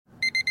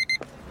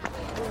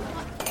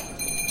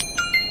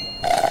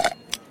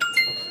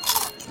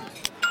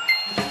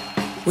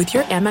With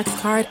your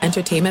Amex card,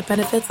 entertainment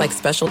benefits like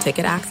special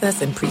ticket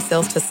access and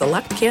pre-sales to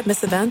select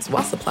can't-miss events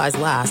while supplies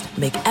last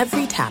make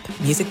every tap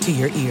music to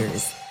your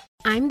ears.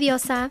 I'm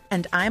Diosa.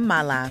 And I'm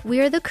Mala. We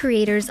are the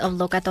creators of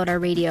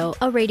Locatora Radio,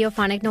 a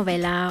radiophonic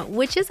novela,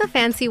 which is a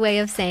fancy way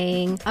of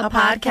saying a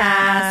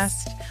podcast.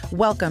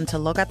 Welcome to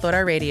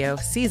Locatora Radio,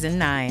 Season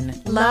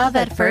 9. Love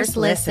at first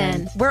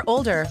listen. We're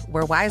older,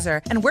 we're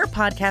wiser, and we're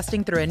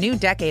podcasting through a new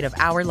decade of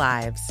our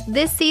lives.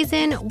 This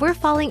season, we're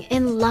falling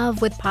in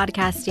love with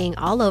podcasting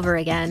all over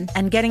again.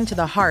 And getting to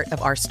the heart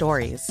of our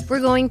stories.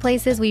 We're going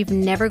places we've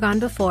never gone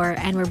before,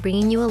 and we're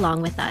bringing you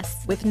along with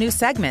us. With new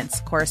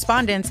segments,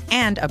 correspondence,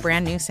 and a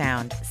brand new sound.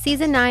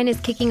 Season 9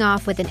 is kicking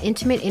off with an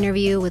intimate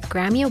interview with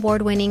Grammy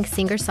Award-winning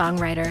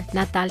singer-songwriter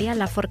Natalia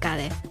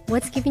Lafourcade.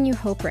 What's giving you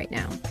hope right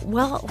now?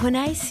 Well, when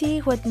I see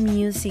what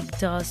music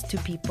does to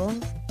people,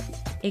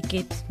 it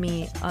gives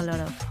me a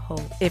lot of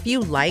hope. If you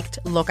liked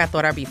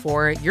Locatora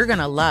before, you're going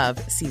to love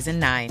Season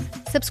 9.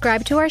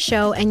 Subscribe to our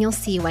show and you'll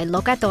see why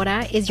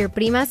Locatora is your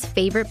prima's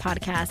favorite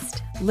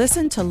podcast.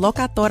 Listen to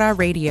Locatora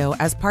Radio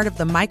as part of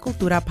the My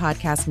Cultura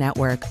Podcast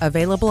Network,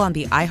 available on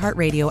the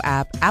iHeartRadio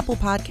app, Apple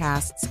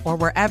Podcasts, or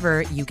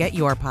wherever you get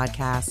your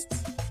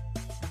podcasts.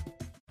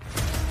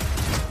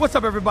 What's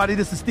up, everybody?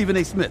 This is Stephen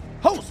A. Smith,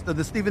 host of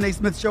the Stephen A.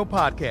 Smith Show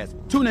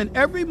podcast. Tune in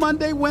every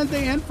Monday,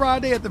 Wednesday, and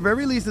Friday at the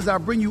very least as I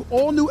bring you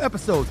all new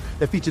episodes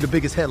that feature the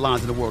biggest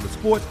headlines in the world of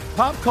sports,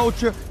 pop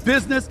culture,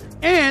 business,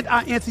 and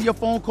I answer your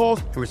phone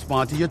calls and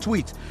respond to your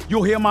tweets.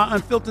 You'll hear my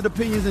unfiltered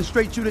opinions and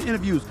straight-shooter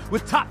interviews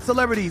with top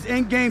celebrities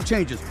and game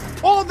changers.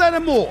 All of that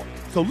and more.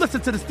 So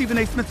listen to the Stephen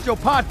A. Smith Show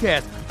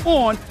podcast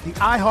on the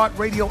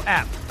iHeartRadio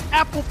app,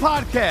 Apple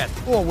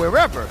Podcasts, or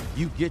wherever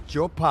you get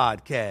your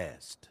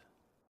podcast.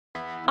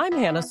 I'm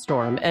Hannah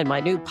Storm, and my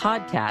new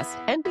podcast,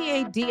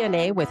 NBA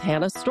DNA with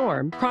Hannah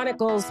Storm,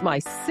 chronicles my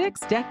 6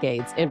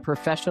 decades in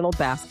professional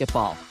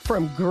basketball.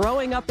 From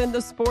growing up in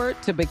the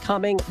sport to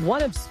becoming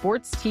one of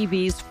sports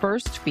TV's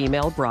first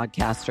female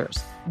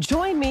broadcasters.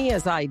 Join me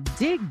as I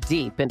dig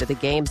deep into the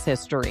game's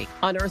history,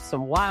 unearth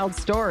some wild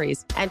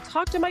stories, and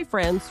talk to my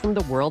friends from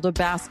the world of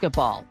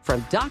basketball,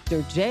 from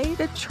Dr. J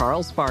to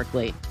Charles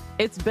Barkley.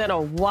 It's been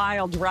a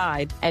wild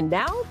ride, and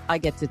now I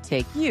get to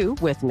take you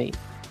with me.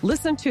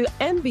 Listen to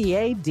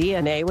NBA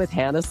DNA with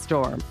Hannah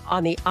Storm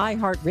on the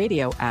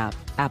iHeartRadio app,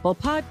 Apple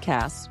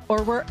Podcasts,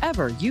 or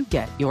wherever you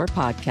get your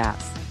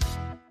podcasts.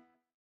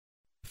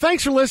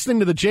 Thanks for listening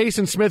to the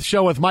Jason Smith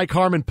Show with Mike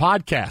Harmon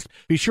podcast.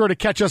 Be sure to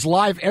catch us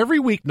live every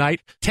weeknight,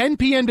 10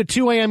 p.m. to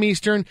 2 a.m.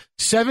 Eastern,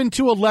 7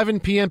 to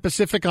 11 p.m.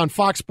 Pacific on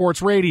Fox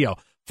Sports Radio.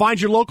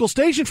 Find your local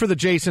station for the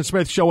Jason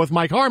Smith Show with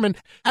Mike Harmon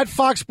at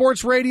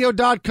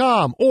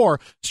foxsportsradio.com or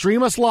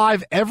stream us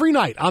live every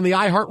night on the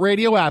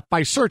iHeartRadio app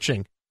by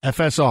searching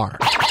FSR.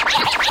 Now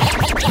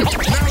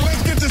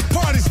let's get this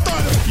party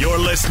started. You're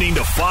listening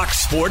to Fox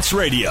Sports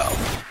Radio.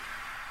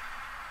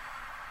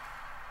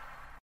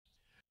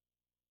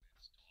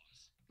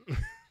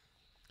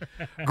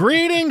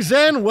 Greetings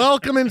and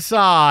welcome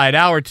inside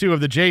Hour 2 of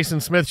the Jason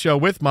Smith Show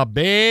with my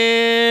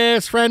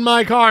best friend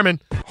Mike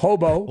Harmon.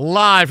 Hobo.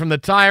 Live from the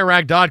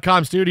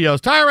TireRack.com studios.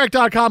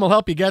 TireRack.com will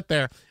help you get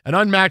there. An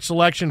unmatched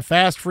selection,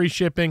 fast, free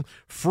shipping,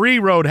 free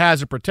road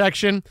hazard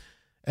protection,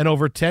 and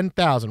over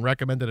 10,000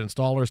 recommended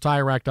installers.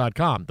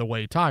 TireRack.com, the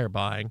way tire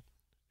buying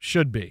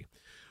should be.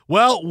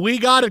 Well, we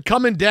got it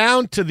coming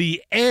down to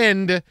the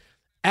end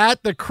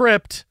at the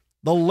Crypt.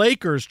 The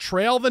Lakers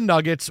trail the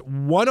Nuggets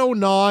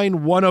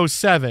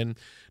 109-107.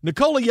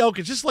 Nikola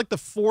Jokic, just like the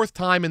 4th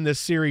time in this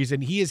series,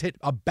 and he has hit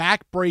a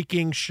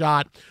back-breaking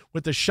shot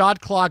with the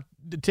shot clock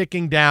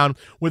ticking down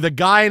with a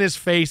guy in his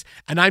face,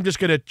 and I'm just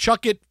going to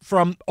chuck it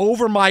from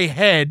over my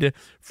head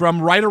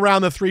from right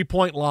around the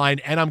three-point line,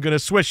 and I'm going to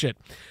swish it.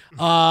 He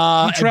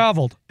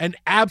traveled. An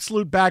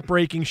absolute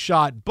back-breaking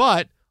shot,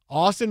 but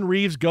Austin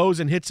Reeves goes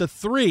and hits a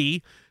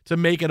 3 to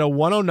make it a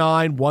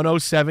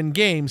 109-107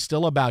 game.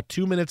 Still about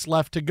 2 minutes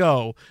left to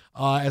go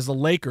as the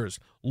Lakers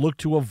look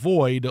to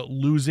avoid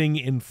losing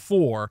in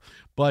 4.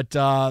 But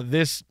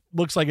this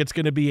looks like it's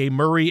going to be a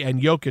Murray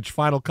and Jokic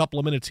final couple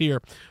of minutes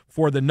here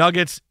for the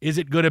Nuggets. Is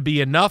it going to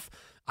be enough?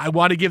 I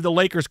want to give the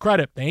Lakers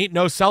credit. They ain't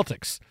no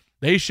Celtics.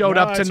 They showed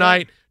up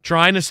tonight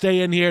trying to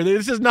stay in here.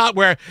 This is not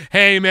where,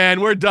 hey,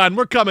 man, we're done.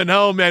 We're coming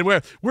home, man.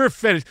 We're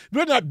finished.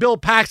 We're not Bill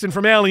Paxton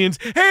from Aliens.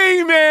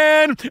 Hey,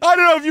 man, I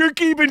don't know if you're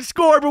keeping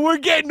score, but we're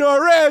getting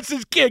our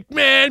asses kicked,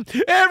 man.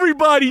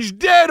 Everybody's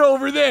dead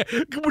over there.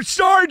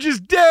 Sarge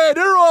is dead.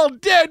 They're all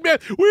dead, man.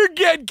 We're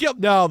getting killed.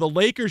 No, the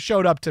Lakers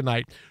showed up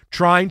tonight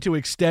trying to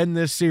extend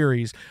this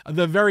series,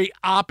 the very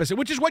opposite,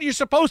 which is what you're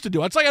supposed to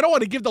do. It's like I don't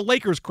want to give the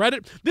Lakers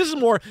credit. This is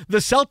more the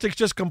Celtics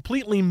just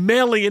completely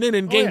mailing it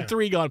in Game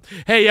 3 going,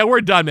 hey, yeah, we're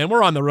done, man.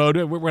 We're on the road.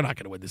 We're not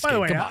going to win this game.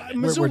 By the way,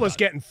 Missoula's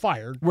getting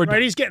fired,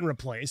 right? He's getting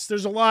replaced.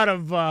 There's a lot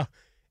of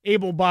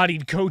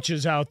able-bodied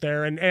coaches out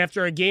there, and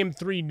after a Game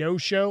 3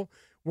 no-show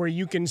where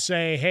you can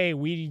say, hey,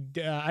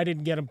 I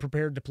didn't get him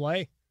prepared to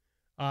play,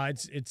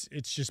 it's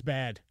just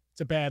bad. It's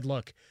a bad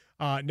look.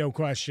 No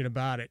question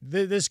about it.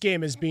 This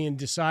game is being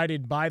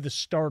decided by the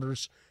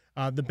starters.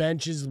 The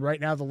bench is right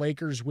now the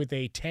Lakers with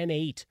a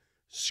 10-8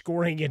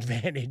 scoring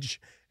advantage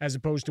as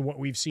opposed to what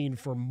we've seen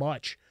for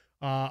much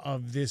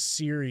of this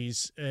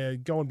series.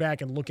 Going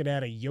back and looking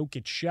at a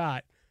Jokic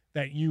shot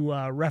that you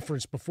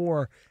referenced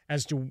before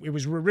as to it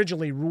was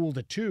originally ruled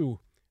a 2.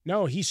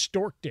 No, he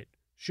storked it.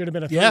 Should have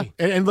been a 3. Yeah,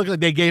 and look,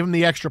 they gave him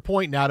the extra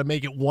point now to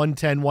make it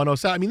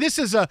 110-107. I mean, this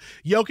is a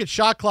Jokic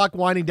shot clock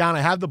winding down.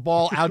 I have the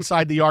ball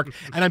outside the arc,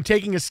 and I'm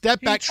taking a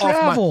step back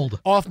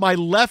off my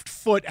left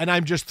foot, and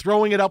I'm just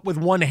throwing it up with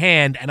one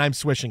hand, and I'm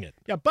swishing it.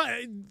 Yeah, but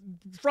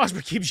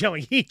Frostberg keeps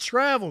yelling, he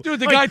traveled. Dude,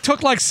 the guy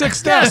took like 6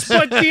 steps. Yes,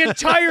 but the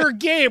entire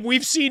game,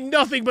 we've seen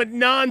nothing but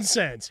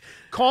nonsense.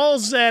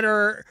 Calls that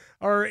are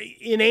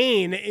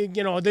inane.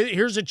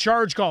 Here's a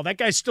charge call. That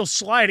guy's still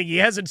sliding. He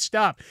hasn't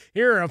stopped.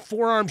 Here, a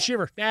forearm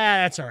shiver.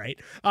 That's all right.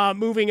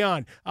 Moving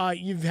on.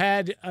 You've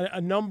had a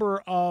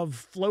number of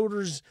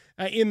floaters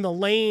in the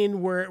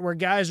lane where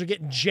guys are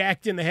getting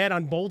jacked in the head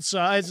on both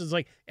sides. It's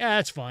like, yeah,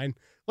 that's fine.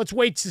 Let's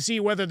wait to see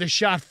whether the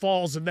shot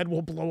falls, and then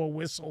we'll blow a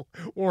whistle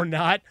or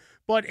not.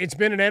 But it's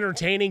been an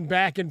entertaining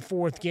back and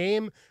forth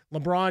game.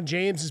 LeBron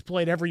James has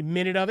played every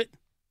minute of it.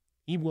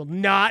 He will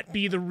not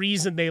be the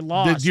reason they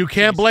lost. You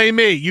can't blame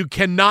me. You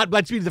cannot.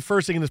 Let's be the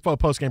first thing in this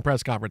post-game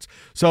press conference.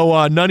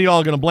 So none of y'all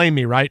are going to blame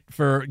me, right,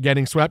 for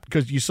getting swept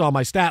because you saw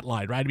my stat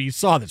line, right? I mean, you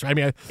saw this, right? I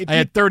mean, I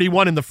had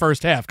 31 in the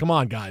first half. Come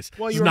on, guys.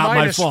 Well, it's you're not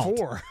my fault.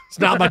 -4. It's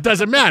not my.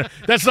 Doesn't matter.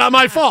 That's not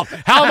my fault.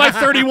 How am I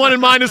 31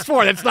 and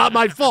 -4? That's not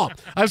my fault.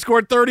 I've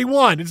scored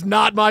 31. It's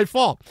not my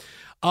fault.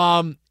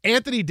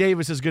 Anthony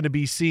Davis is going to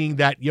be seeing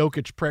that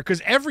Jokic prayer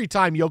because every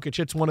time Jokic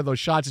hits one of those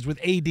shots, it's with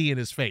AD in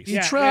his face. He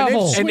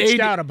travels. And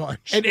switched out a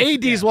bunch. And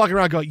AD's walking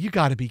around going, you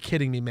got to be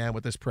kidding me, man,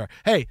 with this prayer.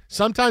 Hey,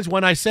 sometimes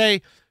when it's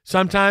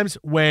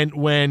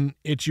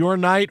your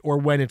night or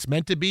when it's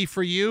meant to be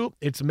for you,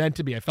 it's meant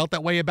to be. I felt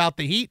that way about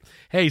the Heat.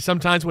 Hey,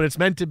 sometimes when it's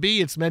meant to be,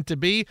 it's meant to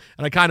be.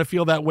 And I kind of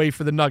feel that way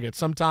for the Nuggets.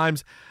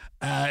 Sometimes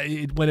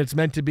when it's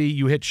meant to be,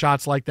 you hit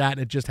shots like that, and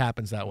it just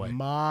happens that way.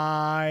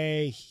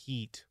 My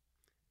Heat.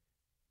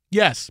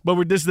 Yes,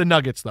 but this is the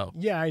Nuggets, though.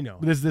 Yeah, I know.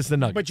 This is the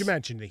Nuggets. But you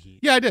mentioned the Heat.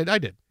 Yeah, I did.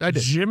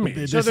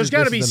 Jimmy. So there's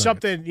got to be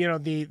something,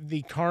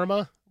 the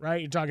karma, right?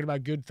 You're talking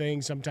about good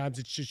things. Sometimes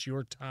it's just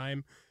your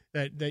time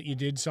that you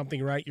did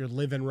something right. You're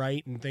living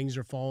right, and things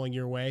are falling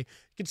your way.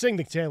 You can sing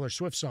the Taylor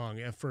Swift song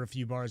for a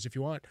few bars if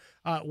you want.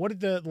 What did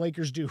the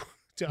Lakers do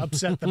to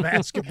upset the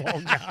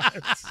basketball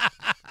gods?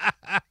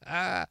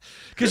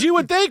 Because you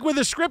would think with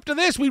the script of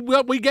this,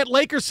 we get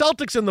Lakers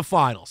Celtics in the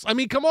finals. I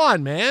mean, come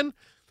on, man.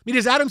 I mean,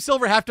 does Adam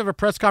Silver have to have a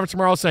press conference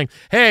tomorrow saying,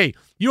 hey,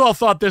 you all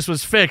thought this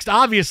was fixed.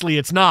 Obviously,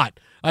 it's not.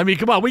 I mean,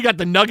 come on. We got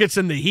the Nuggets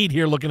and the Heat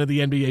here looking at the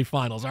NBA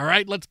Finals. All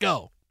right, let's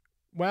go.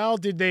 Well,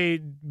 did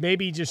they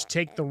maybe just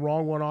take the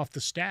wrong one off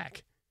the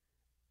stack?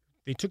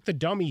 They took the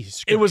dummy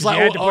script. It was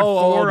like,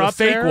 the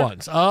fake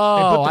ones.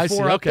 Oh, I see. They put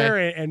the 4 up Okay. there,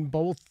 and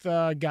both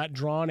got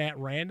drawn at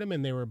random,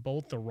 and they were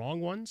both the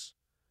wrong ones.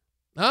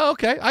 Oh,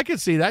 okay. I can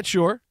see that.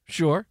 Sure.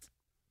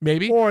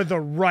 Maybe. Or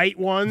the right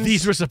ones.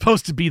 These were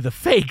supposed to be the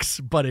fakes,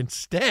 but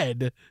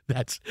instead,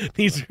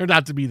 these turned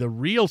out to be the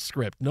real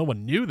script. No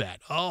one knew that.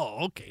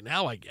 Oh, okay.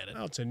 Now I get it.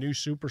 Well, it's a new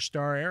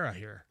superstar era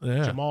here.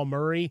 Yeah. Jamal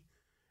Murray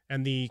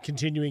and the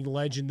continuing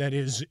legend that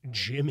is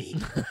Jimmy.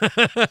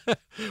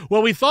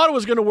 Well, we thought it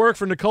was going to work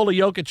for Nikola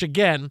Jokic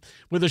again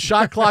with the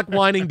shot clock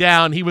winding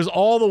down. He was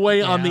all the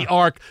way on the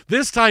arc.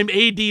 This time,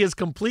 AD is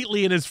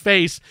completely in his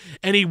face,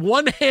 and he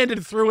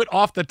one-handed threw it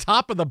off the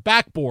top of the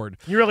backboard.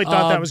 You really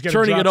thought that was going to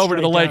turning it over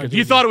to the Lakers. Down,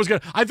 You thought it was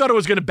going. I thought it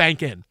was going to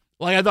bank in.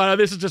 Like, I thought,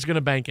 this is just going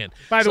to bank in.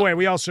 By the way,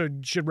 we also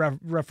should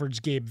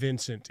reference Gabe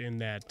Vincent in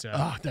that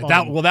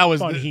that was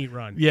fun the Heat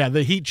run. Yeah,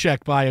 the Heat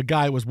check by a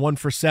guy was 1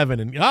 for 7,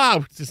 and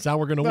this is how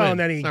we're going to win. And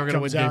then he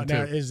comes out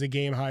now two. is the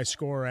game high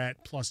score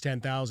at plus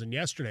 10,000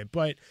 yesterday.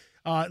 But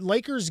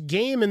Lakers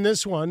game in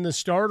this one, the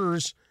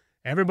starters,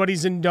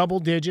 everybody's in double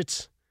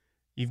digits.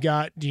 You've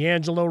got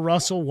D'Angelo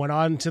Russell went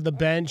on to the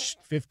bench,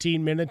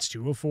 15 minutes,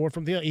 2 of 4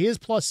 from the. He is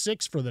plus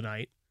 6 for the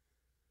night.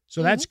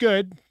 So that's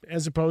good,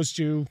 as opposed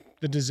to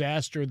the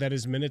disaster that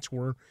his minutes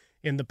were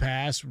in the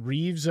past.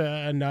 Reeves,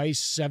 a nice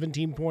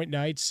 17-point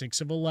night,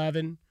 6 of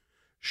 11.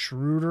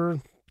 Schroeder,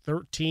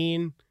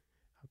 13.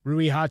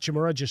 Rui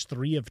Hachimura, just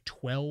 3 of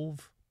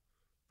 12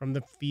 from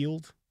the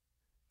field.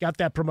 Got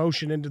that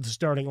promotion into the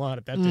starting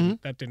lineup.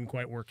 That didn't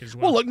quite work as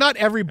well. Well, look, not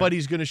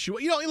everybody's going to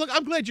shoot. Look,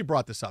 I'm glad you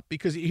brought this up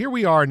because here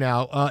we are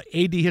now.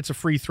 AD hits a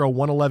free throw,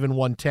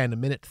 111-110, a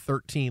minute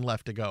 13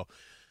 left to go.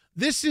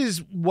 This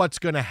is what's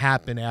going to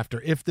happen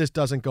if this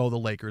doesn't go the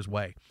Lakers'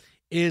 way,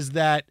 is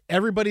that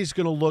everybody's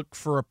going to look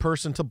for a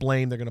person to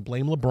blame. They're going to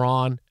blame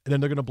LeBron, and then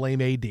they're going to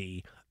blame AD.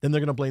 Then they're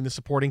going to blame the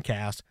supporting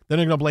cast. Then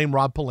they're going to blame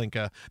Rob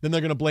Pelinka. Then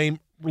they're going to blame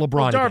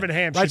LeBron. Well, Darvin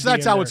Ham should right? So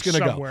that's be how in it's there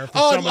going to somewhere go. for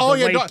some of the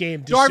late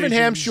game Darvin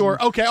Ham, decisions sure.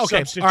 and Okay. All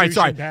right, sorry.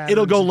 substitution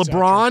It'll go patterns, et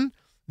cetera. LeBron,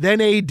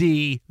 then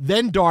AD,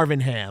 then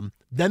Darvin Ham,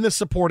 then the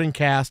supporting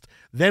cast,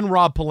 then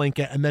Rob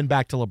Pelinka, and then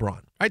back to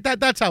LeBron. Right?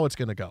 That's how it's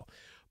going to go.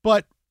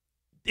 But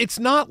it's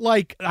not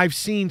like I've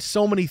seen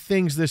so many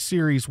things this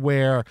series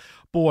where,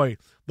 boy,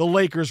 the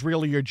Lakers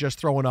really are just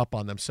throwing up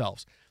on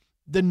themselves.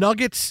 The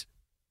Nuggets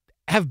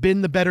have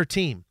been the better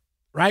team.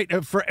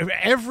 right? For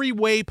every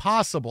way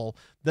possible,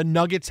 the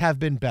Nuggets have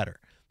been better.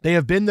 They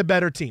have been the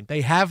better team.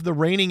 They have the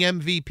reigning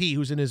MVP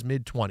who's in his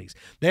mid-20s.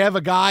 They have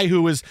a guy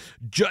who is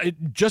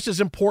just as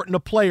important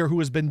a player who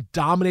has been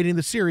dominating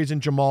the series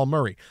in Jamal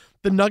Murray.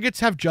 The Nuggets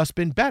have just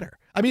been better.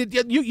 I mean,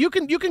 you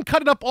can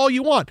cut it up all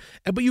you want,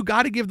 but you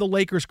got to give the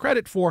Lakers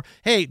credit for,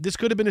 hey, this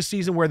could have been a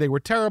season where they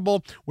were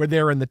terrible, where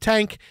they're in the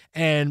tank,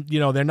 and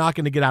they're not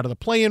going to get out of the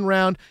play-in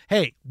round.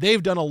 Hey,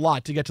 they've done a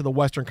lot to get to the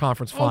Western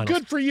Conference Finals. Oh,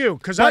 good for you,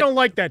 because I don't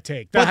like that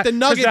take. But the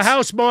Nuggets, the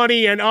house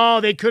money and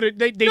they could have.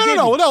 They didn't.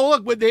 No.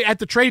 Look, at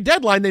the trade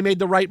deadline, they made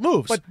the right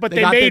moves. But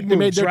they made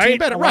moves, their right? team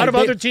better. A lot of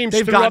other teams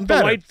threw up the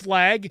white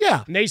flag.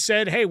 Yeah, and they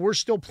said, hey, we're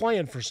still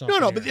playing for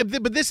something. No,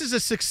 but this is a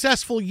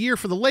successful year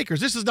for the Lakers.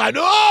 This is not.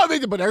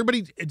 But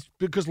everybody, it's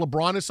because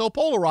LeBron is so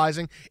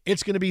polarizing,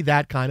 it's going to be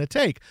that kind of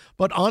take.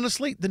 But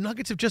honestly, the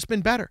Nuggets have just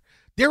been better.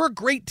 They're a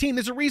great team.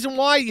 There's a reason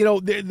why,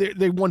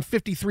 they won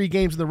 53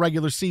 games in the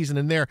regular season,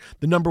 and they're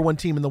the number one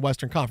team in the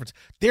Western Conference.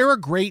 They're a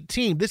great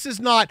team. This is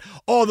not,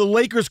 the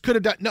Lakers could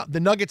have done. No, the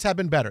Nuggets have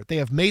been better. They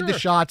have made the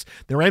shots.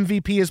 Their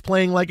MVP is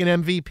playing like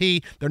an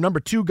MVP. Their number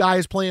 2 guy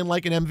is playing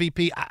like an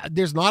MVP.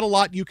 There's not a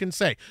lot you can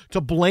say.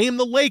 To blame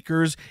the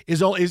Lakers is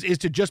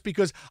to just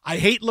because I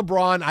hate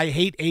LeBron, I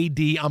hate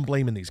AD, I'm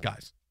blaming these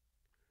guys.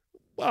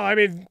 Well, I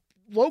mean,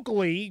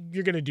 locally,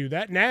 you're going to do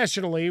that.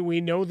 Nationally, we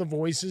know the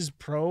voices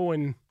pro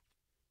and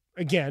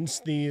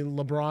against the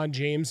LeBron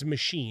James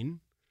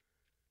machine.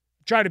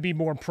 Try to be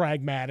more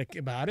pragmatic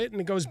about it. And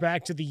it goes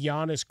back to the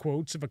Giannis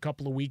quotes of a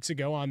couple of weeks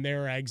ago on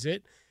their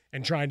exit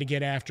and trying to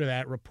get after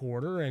that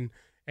reporter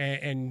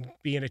and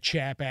being a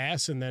chap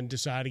ass and then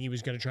deciding he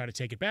was going to try to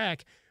take it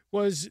back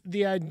was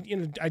the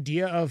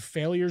idea of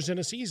failures in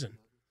a season.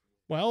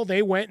 Well,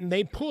 they went and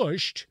they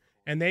pushed.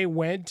 And they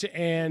went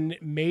and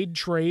made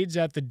trades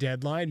at the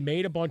deadline,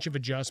 made a bunch of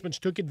adjustments,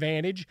 took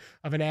advantage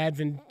of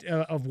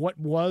of what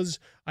was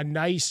a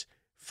nice,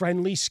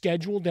 friendly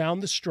schedule down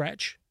the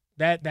stretch.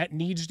 That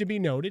needs to be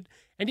noted.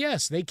 And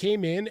yes, they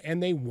came in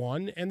and they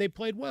won and they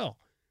played well.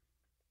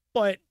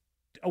 But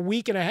a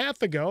week and a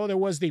half ago, there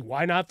was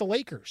why not the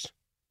Lakers?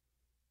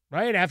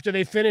 Right after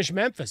they finished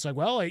Memphis,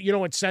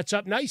 it sets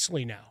up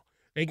nicely now.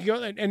 They can go,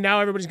 and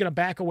now everybody's going to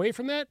back away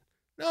from that.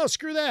 No,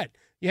 screw that.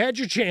 You had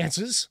your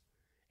chances.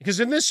 Because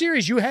in this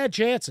series, you had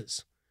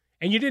chances,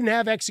 and you didn't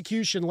have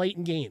execution late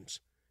in games.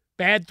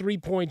 Bad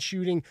three-point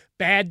shooting,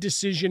 bad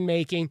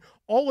decision-making,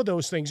 all of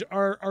those things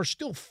are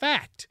still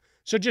fact.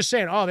 So just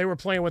saying, they were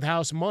playing with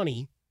house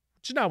money,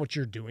 which is not what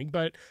you're doing,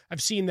 but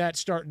I've seen that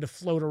starting to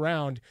float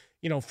around,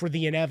 for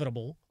the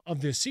inevitable of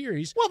this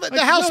series. Well,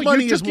 the house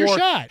money is more,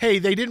 hey,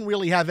 they didn't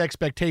really have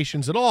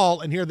expectations at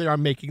all, and here they are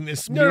making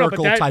this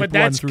miracle-type run through the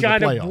playoffs. But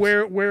that's kind of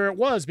where it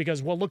was,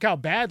 because, look how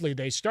badly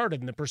they started,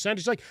 and the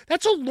percentage,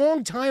 that's a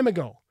long time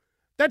ago.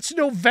 That's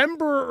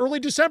November, early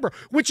December,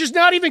 which is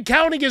not even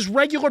counting as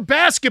regular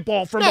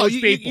basketball for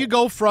most people. You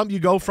go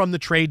from the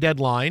trade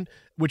deadline,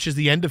 which is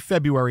the end of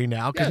February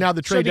now, because now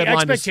the trade deadline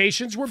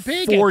expectations were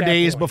big 4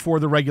 days before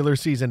the regular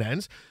season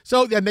ends.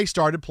 So then they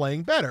started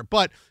playing better.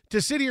 But to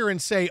sit here and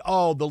say,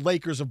 the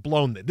Lakers have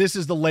blown it. This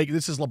is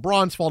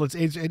LeBron's fault.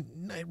 It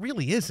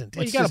really isn't.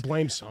 Well, you got to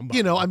blame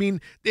somebody.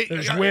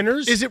 There's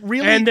winners. Is it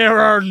really? And there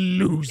are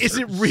losers. Is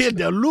it really?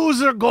 The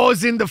loser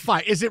goes in the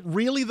fight. Is it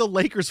really the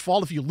Lakers'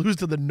 fault if you lose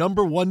to the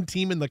number 1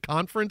 team in the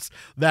conference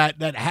that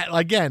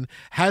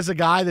has a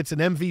guy that's an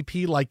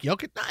MVP like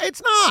Jokic? No,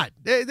 it's not.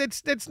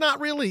 It's not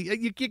really.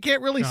 You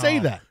can't really say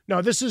that.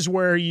 No, this is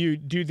where you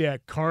do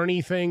that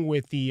Carney thing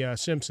with the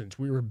Simpsons.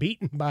 We were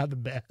beaten by the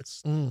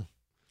best.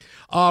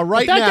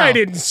 Right now, that guy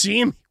didn't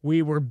seem.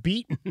 We were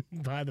beaten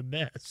by the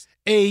best.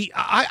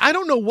 I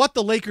don't know what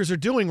the Lakers are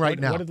doing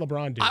now. What did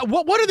LeBron do?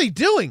 What are they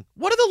doing?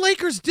 What are the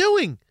Lakers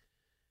doing?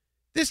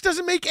 This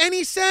doesn't make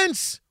any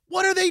sense.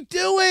 What are they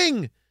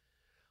doing?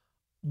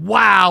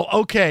 Wow.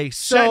 Okay.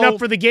 So, setting up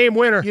for the game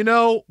winner.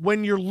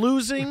 When you're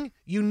losing,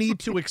 you need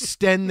to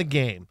extend the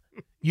game.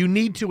 You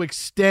need to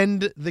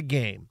extend the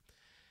game.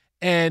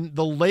 And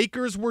the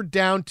Lakers were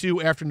down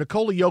to, after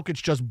Nikola Jokic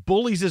just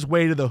bullies his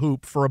way to the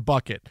hoop for a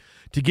bucket,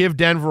 to give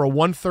Denver a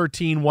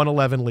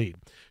 113-111 lead.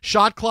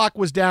 Shot clock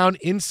was down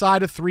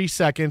inside of 3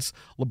 seconds.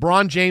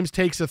 LeBron James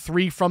takes a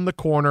 3 from the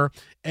corner,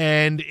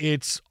 and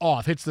it's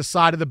off. Hits the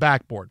side of the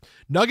backboard.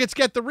 Nuggets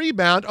get the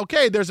rebound.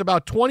 Okay, there's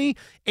about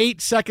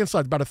 28 seconds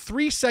left, about a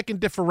 3-second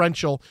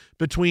differential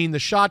between the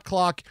shot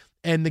clock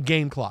and the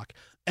game clock.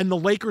 And the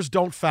Lakers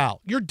don't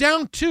foul. You're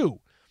down 2.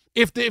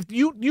 If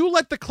you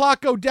let the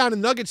clock go down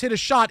and Nuggets hit a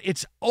shot,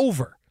 it's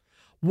over.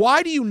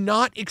 Why do you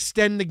not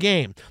extend the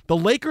game? The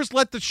Lakers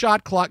let the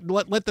shot clock,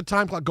 let the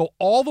time clock go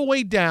all the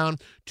way down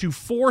to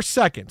 4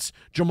 seconds.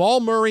 Jamal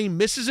Murray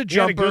misses a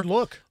jumper. He had a good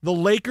look. The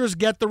Lakers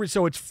get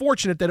so it's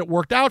fortunate that it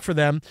worked out for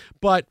them,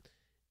 but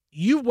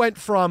you went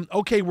from,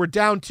 okay, we're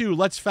down 2,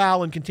 let's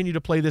foul and continue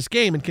to play this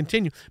game and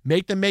continue.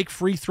 Make them make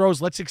free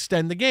throws, let's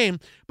extend the game.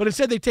 But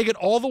instead, they take it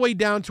all the way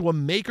down to a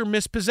make or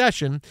miss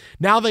possession.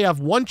 Now they have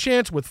one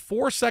chance with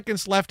 4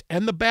 seconds left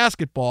and the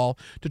basketball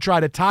to try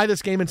to tie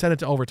this game and send it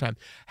to overtime.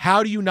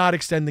 How do you not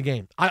extend the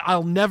game?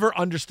 I'll never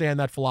understand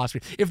that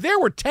philosophy. If there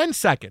were 10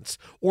 seconds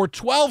or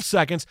 12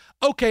 seconds,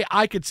 okay,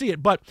 I could see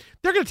it. But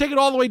they're going to take it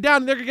all the way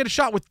down, and they're going to get a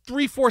shot with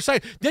 3-4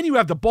 seconds. Then you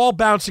have the ball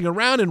bouncing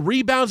around and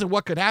rebounds and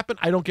what could happen.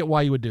 I don't get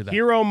why you would do that.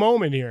 Hero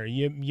moment here.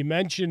 You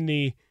mentioned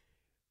the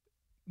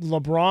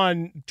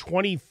LeBron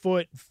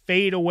 20-foot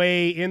fade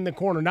away in the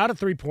corner. Not a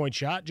three-point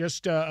shot,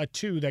 just a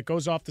 2 that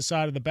goes off the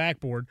side of the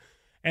backboard.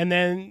 And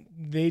then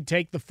they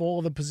take the full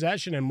of the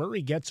possession, and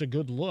Murray gets a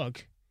good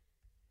look.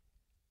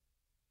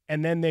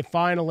 And then they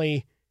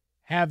finally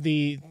have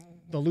the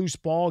loose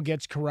ball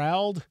gets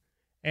corralled,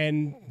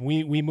 and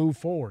we move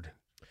forward.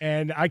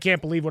 And I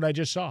can't believe what I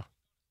just saw.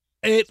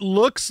 It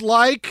looks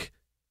like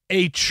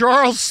a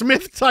Charles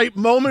Smith type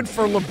moment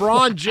for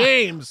LeBron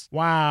James.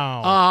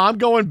 Wow. I'm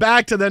going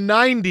back to the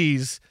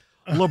 90s.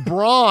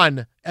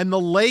 LeBron and the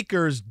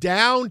Lakers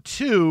down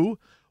 2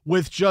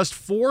 with just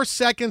 4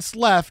 seconds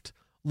left.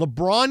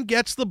 LeBron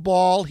gets the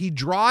ball. He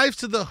drives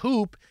to the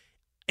hoop.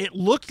 It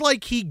looked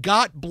like he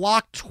got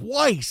blocked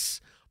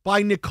twice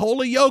by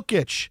Nikola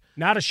Jokic.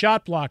 Not a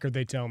shot blocker,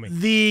 they tell me.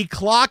 The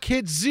clock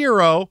hits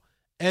 0,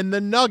 and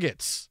the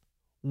Nuggets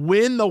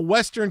win the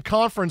Western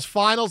Conference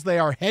Finals. They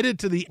are headed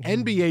to the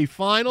NBA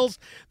Finals.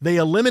 They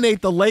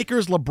eliminate the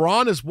Lakers.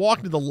 LeBron is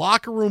walking to the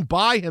locker room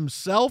by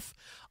himself.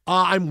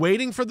 I'm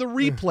waiting for the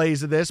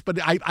replays of this, but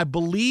I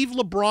believe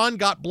LeBron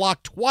got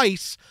blocked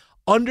twice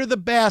under the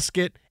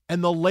basket,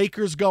 and the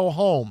Lakers go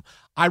home.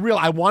 I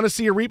want to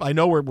see a replay. I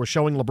know we're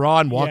showing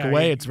LeBron walk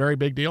away. It's a very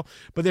big deal.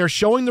 But they're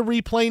showing the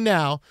replay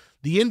now.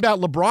 The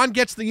inbound, LeBron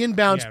gets the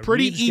inbounds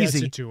pretty Reeves easy.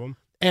 gets it to him.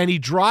 And he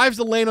drives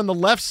the lane on the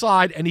left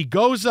side, and he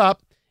goes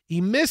up. He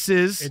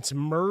misses. It's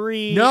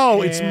Murray.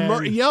 No, it's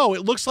Murray. Yo,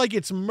 it looks like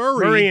it's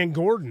Murray. Murray and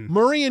Gordon.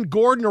 Murray and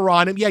Gordon are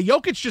on him. Yeah,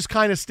 Jokic just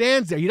kind of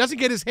stands there. He doesn't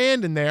get his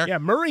hand in there. Yeah,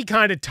 Murray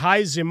kind of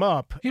ties him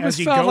up. He was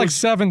fouled like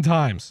 7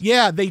 times.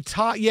 Yeah, they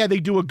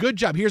do a good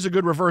job. Here's a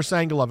good reverse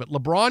angle of it.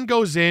 LeBron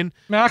goes in.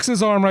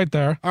 Max's arm right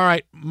there. All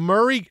right,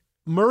 Murray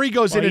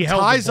goes in and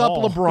ties up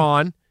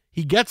LeBron.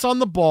 He gets on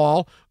the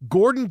ball.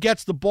 Gordon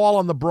gets the ball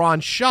on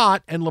LeBron's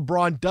shot, and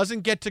LeBron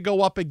doesn't get to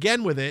go up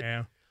again with it.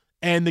 Yeah.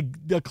 And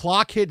the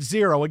clock hits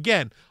 0.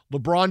 Again,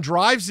 LeBron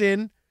drives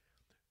in.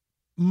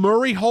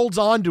 Murray holds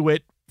on to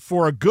it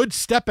for a good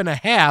step and a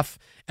half,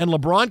 and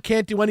LeBron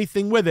can't do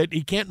anything with it.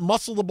 He can't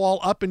muscle the ball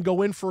up and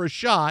go in for a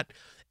shot,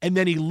 and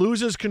then he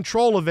loses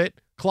control of it.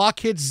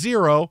 Clock hits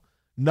 0.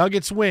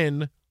 Nuggets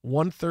win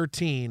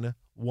 113-111.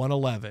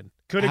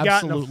 Could have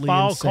gotten a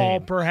foul call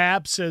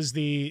perhaps as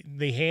the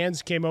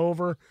hands came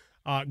over.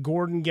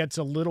 Gordon gets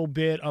a little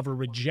bit of a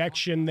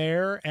rejection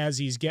there as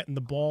he's getting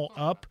the ball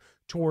up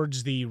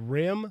towards the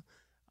rim,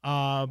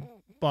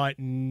 but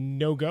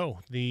no go.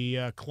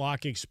 The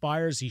clock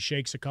expires. He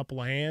shakes a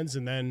couple of hands,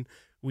 and then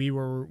we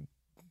are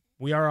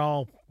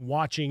all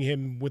watching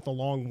him with a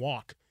long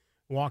walk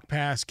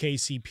past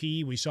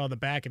KCP. We saw the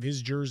back of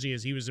his jersey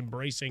as he was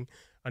embracing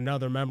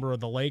another member of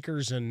the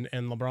Lakers, and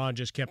LeBron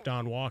just kept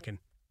on walking.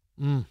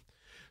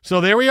 So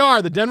there we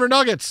are. The Denver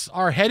Nuggets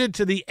are headed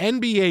to the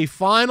NBA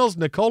Finals.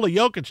 Nikola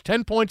Jokic,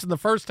 10 points in the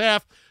first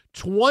half,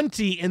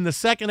 20 in the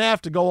second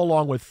half to go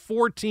along with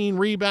 14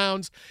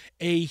 rebounds.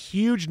 A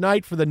huge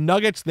night for the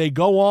Nuggets. They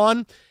go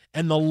on,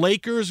 and the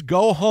Lakers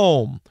go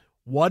home.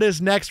 What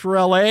is next for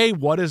LA?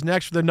 What is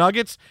next for the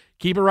Nuggets?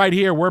 Keep it right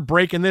here. We're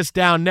breaking this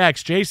down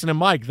next. Jason and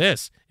Mike,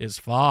 this is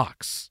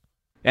Fox.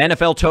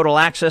 NFL Total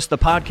Access, the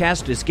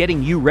podcast, is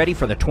getting you ready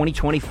for the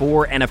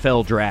 2024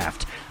 NFL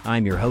Draft.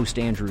 I'm your host,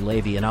 Andrew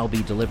Levy, and I'll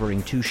be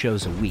delivering 2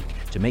 shows a week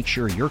to make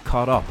sure you're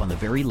caught up on the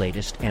very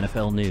latest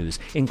NFL news,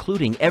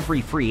 including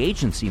every free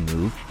agency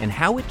move and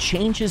how it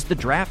changes the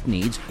draft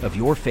needs of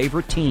your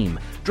favorite team.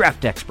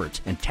 Draft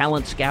experts and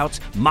talent scouts,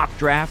 mock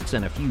drafts,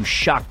 and a few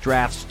shock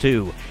drafts,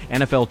 too.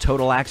 NFL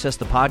Total Access,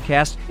 the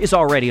podcast, is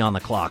already on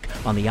the clock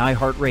on the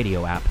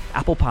iHeartRadio app,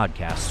 Apple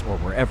Podcasts, or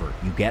wherever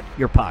you get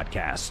your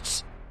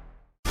podcasts.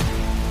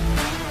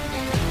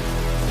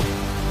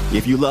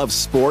 If you love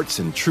sports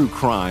and true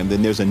crime,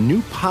 then there's a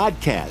new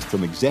podcast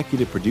from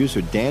executive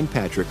producer Dan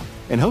Patrick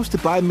and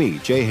hosted by me,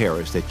 Jay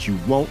Harris, that you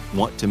won't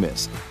want to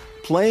miss.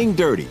 Playing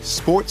Dirty: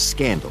 Sports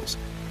Scandals.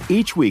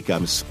 Each week,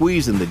 I'm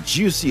squeezing the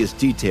juiciest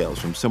details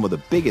from some of the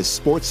biggest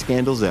sports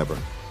scandals ever.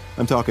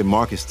 I'm talking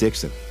Marcus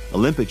Dixon,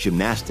 Olympic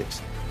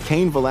gymnastics,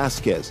 Cain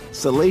Velasquez,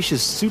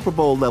 salacious Super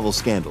Bowl-level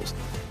scandals.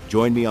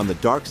 Join me on the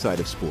dark side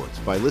of sports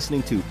by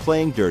listening to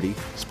Playing Dirty: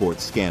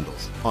 Sports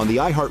Scandals on the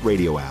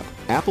iHeartRadio app,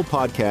 Apple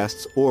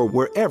Podcasts, or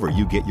wherever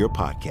you get your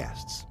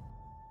podcasts.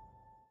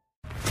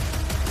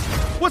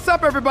 What's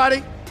up,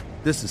 everybody?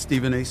 This is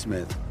Stephen A.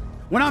 Smith.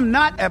 When I'm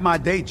not at my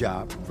day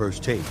job,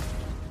 First Take,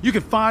 you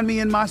can find me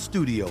in my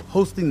studio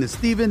hosting the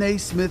Stephen A.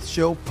 Smith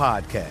Show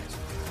podcast.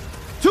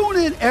 Tune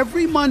in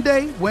every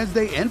Monday,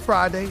 Wednesday, and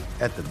Friday,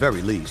 at the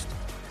very least,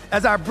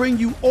 as I bring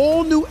you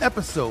all new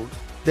episodes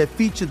that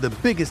feature the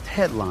biggest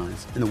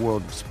headlines in the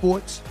world of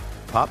sports,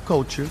 pop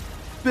culture,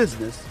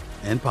 business,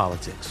 and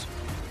politics.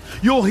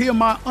 You'll hear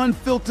my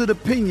unfiltered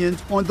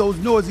opinions on those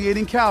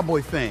nauseating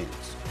Cowboy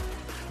fans,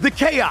 the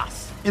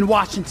chaos in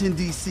Washington,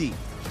 D.C.,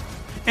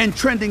 and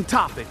trending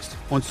topics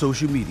on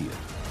social media,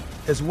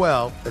 as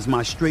well as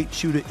my straight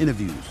shooter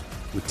interviews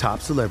with top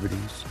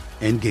celebrities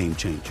and game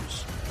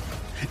changers.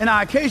 And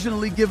I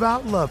occasionally give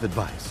out love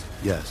advice.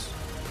 Yes,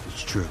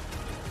 it's true.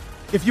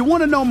 If you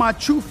want to know my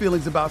true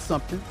feelings about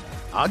something,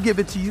 I'll give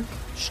it to you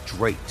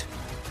straight.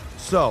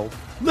 So,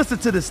 listen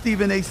to the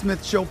Stephen A.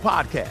 Smith Show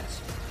podcast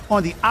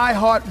on the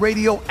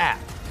iHeartRadio app,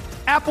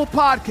 Apple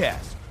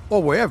Podcasts,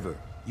 or wherever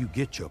you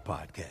get your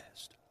podcast.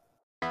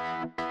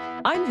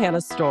 I'm Hannah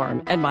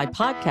Storm, and my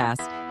podcast,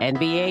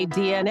 NBA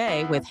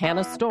DNA with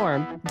Hannah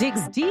Storm,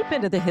 digs deep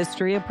into the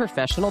history of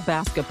professional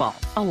basketball,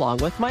 along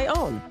with my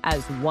own,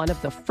 as one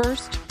of the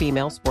first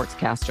female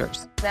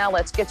sportscasters. Now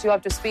let's get you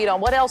up to speed on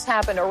what else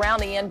happened around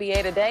the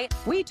NBA today.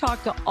 We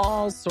talk to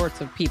all sorts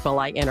of people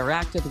I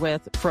interacted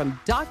with, from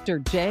Dr.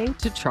 J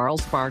to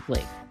Charles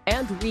Barkley,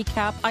 and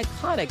recap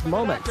iconic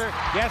moments.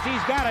 Yes,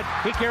 he's got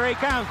it. Here he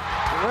comes.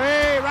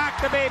 Way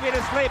rock the baby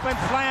to sleep and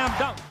slam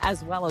dunk.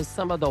 As well as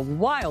some of the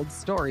wild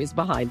stories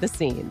behind the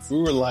scenes. We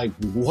were like,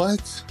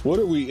 what? What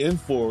are we in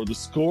for? The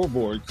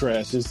scoreboard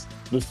crashes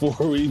before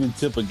we even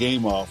tip a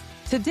game off.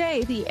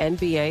 Today, the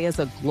NBA is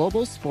a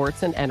global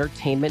sports and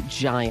entertainment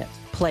giant.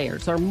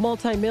 Players are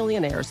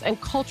multimillionaires and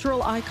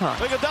cultural icons.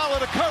 Iguodala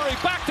to Curry,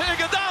 back to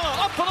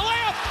Iguodala, up for the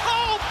layup.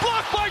 Oh,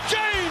 blocked by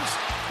James.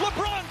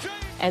 LeBron James.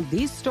 And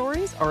these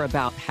stories are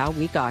about how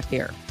we got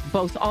here,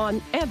 both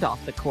on and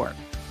off the court.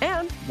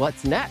 And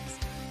what's next?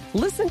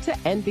 Listen to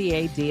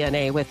NBA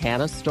DNA with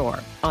Hannah Storm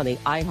on the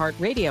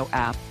iHeartRadio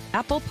app,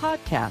 Apple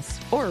Podcasts,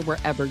 or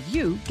wherever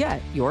you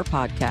get your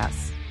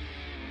podcasts.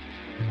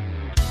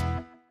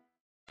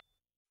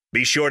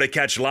 Be sure to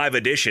catch live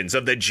editions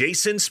of The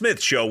Jason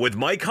Smith Show with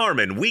Mike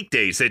Harmon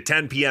weekdays at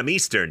 10 p.m.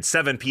 Eastern,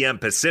 7 p.m.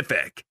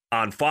 Pacific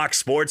on Fox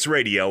Sports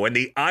Radio and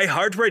the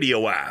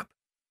iHeartRadio app.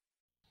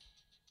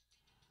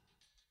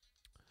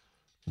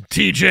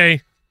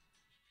 TJ,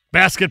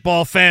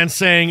 basketball fans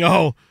saying,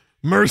 oh,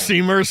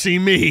 mercy, mercy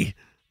me.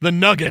 The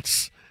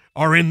Nuggets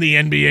are in the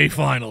NBA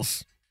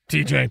Finals.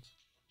 TJ.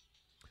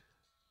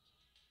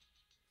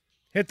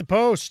 Hit the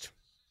post.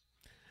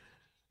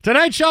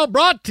 Tonight's show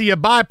brought to you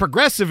by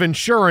Progressive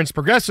Insurance.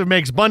 Progressive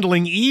makes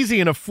bundling easy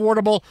and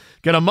affordable.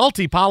 Get a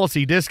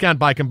multi-policy discount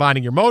by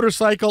combining your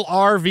motorcycle,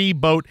 RV,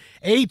 boat,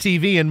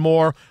 ATV, and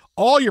more.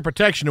 All your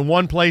protection in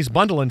one place.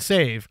 Bundle and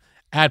save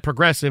at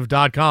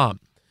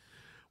Progressive.com.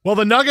 Well,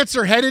 the Nuggets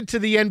are headed to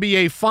the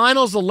NBA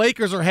Finals. The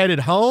Lakers are headed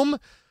home.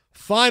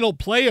 Final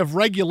play of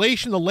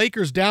regulation. The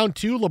Lakers down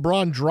 2.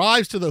 LeBron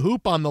drives to the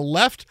hoop on the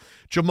left.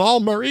 Jamal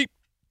Murray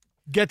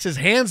gets his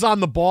hands on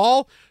the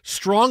ball,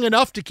 strong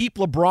enough to keep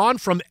LeBron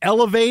from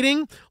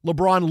elevating.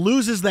 LeBron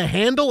loses the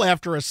handle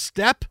after a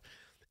step,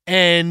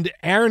 and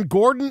Aaron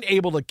Gordon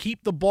able to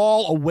keep the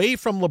ball away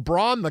from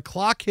LeBron. The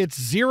clock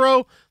hits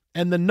 0,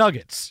 and the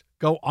Nuggets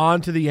go on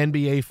to the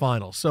NBA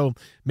Finals. So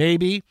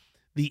maybe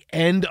the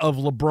end of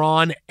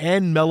LeBron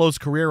and Melo's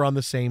career on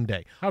the same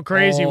day. How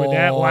crazy would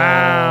that?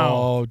 Wow.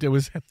 Oh, it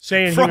was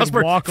saying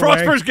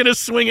Frostberg's going to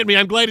swing at me.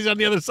 I'm glad he's on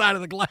the other side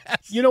of the glass.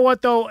 You know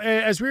what, though?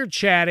 As we were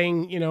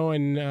chatting,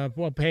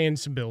 and paying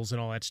some bills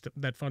and all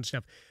that fun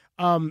stuff,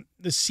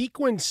 the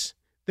sequence,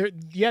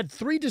 you had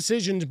 3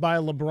 decisions by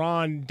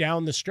LeBron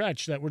down the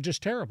stretch that were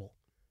just terrible.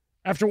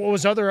 After what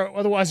was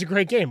otherwise a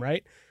great game,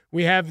 right?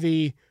 We have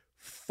the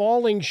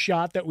falling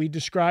shot that we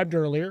described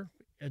earlier,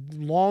 a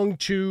long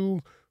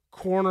 2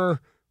 corner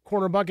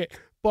bucket,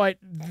 but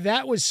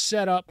that was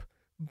set up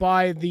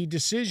by the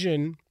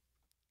decision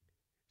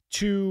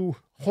to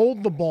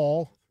hold the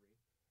ball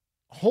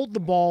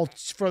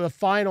for the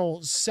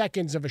final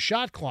seconds of a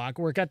shot clock,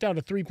 where it got down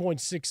to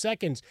 3.6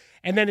 seconds,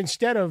 and then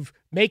instead of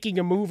making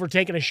a move or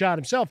taking a shot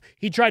himself,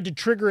 he tried to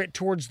trigger it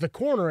towards the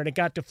corner, and it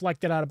got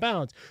deflected out of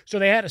bounds. So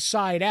they had a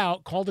side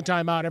out, called a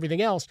timeout,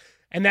 everything else,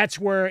 and that's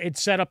where it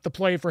set up the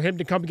play for him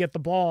to come get the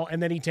ball,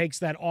 and then he takes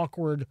that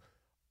awkward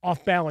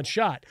off-balance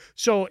shot.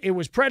 So it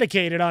was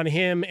predicated on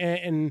him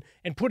and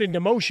put into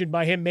motion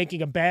by him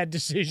making a bad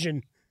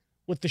decision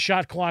with the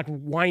shot clock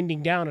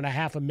winding down and a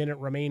half a minute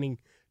remaining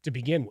to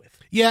begin with.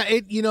 Yeah,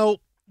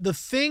 the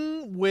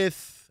thing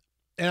with,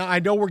 and I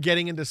know we're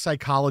getting into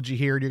psychology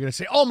here, and you're going to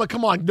say, oh, my,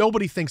 come on,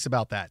 nobody thinks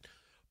about that.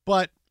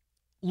 But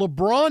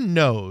LeBron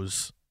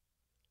knows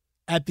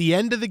at the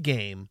end of the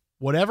game,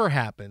 whatever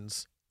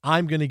happens,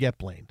 I'm going to get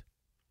blamed.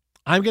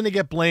 I'm going to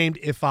get blamed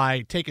if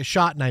I take a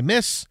shot and I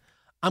miss.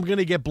 I'm going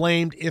to get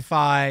blamed if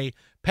I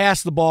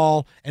pass the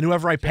ball and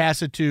whoever I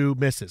pass it to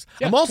misses.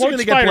 Yeah, I'm also going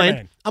to get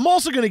blamed. I'm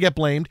also going to get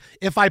blamed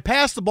if I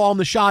pass the ball and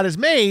the shot is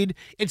made.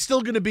 It's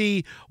still going to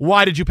be,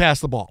 why did you pass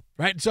the ball?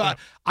 Right? So yeah.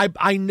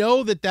 I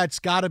know that's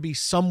got to be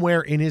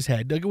somewhere in his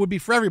head. Like, it would be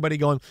for everybody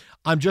going,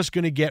 I'm just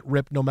going to get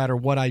ripped no matter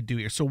what I do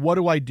here. So what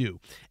do I do?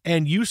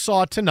 And you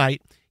saw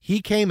tonight, he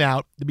came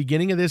out the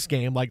beginning of this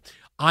game like,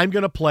 I'm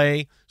going to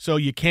play, so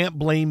you can't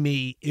blame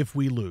me if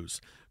we lose.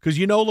 because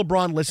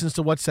LeBron listens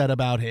to what's said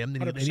about him,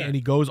 and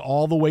he goes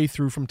all the way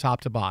through from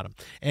top to bottom.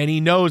 And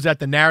he knows that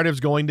the narrative's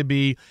going to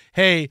be,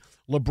 hey,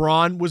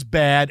 LeBron was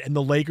bad and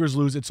the Lakers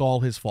lose, it's all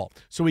his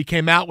fault. So he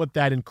came out with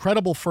that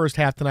incredible first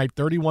half tonight,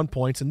 31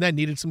 points, and then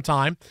needed some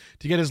time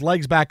to get his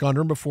legs back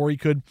under him before he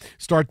could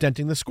start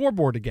denting the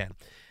scoreboard again.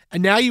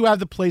 And now you have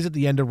the plays at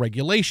the end of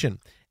regulation.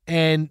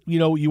 And,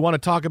 you want to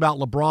talk about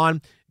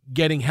LeBron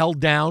getting held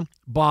down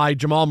by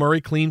Jamal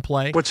Murray, clean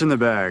play. What's in the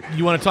bag?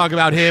 You want to talk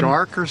about him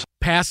Shark or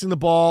passing the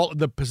ball,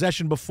 the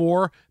possession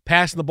before,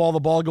 passing the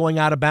ball going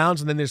out of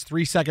bounds, and then there's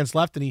 3 seconds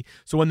left, and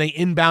so when they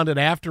inbound it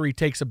after, he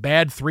takes a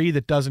bad three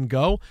that doesn't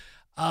go.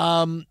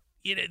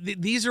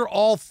 These are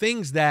all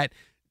things that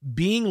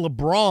being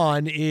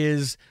LeBron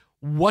is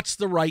what's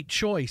the right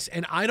choice.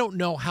 And I don't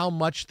know how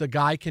much the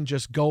guy can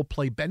just go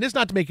play. And it's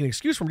not to make an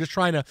excuse for him, just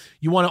trying to,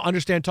 you want to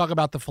understand, talk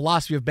about the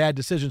philosophy of bad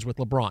decisions with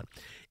LeBron,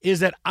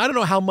 is that I don't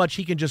know how much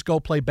he can just go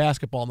play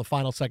basketball in the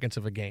final seconds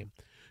of a game.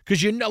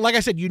 Because, like I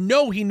said, he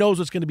knows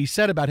what's going to be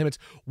said about him. It's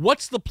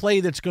what's the play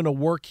that's going to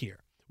work here?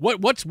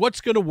 What's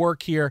going to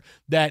work here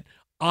that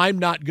I'm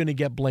not going to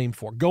get blamed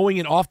for? Going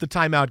in off the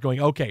timeout,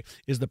 going, okay,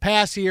 is the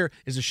pass here?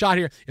 Is the shot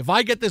here? If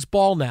I get this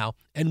ball now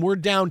and we're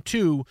down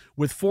 2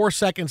 with 4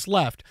 seconds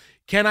left,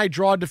 can I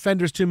draw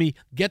defenders to me,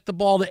 get the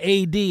ball to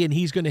AD, and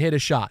he's going to hit a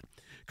shot?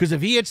 Because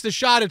if he hits the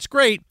shot, it's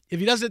great.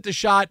 If he doesn't hit the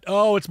shot,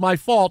 it's my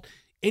fault.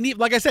 And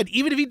like I said,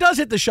 even if he does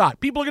hit the shot,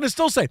 people are going to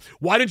still say,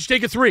 why didn't you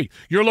take a 3?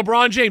 You're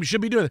LeBron James. You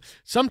should be doing it.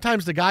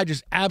 Sometimes the guy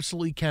just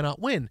absolutely cannot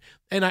win.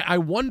 And I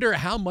wonder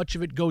how much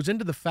of it goes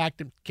into the fact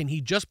that can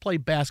he just play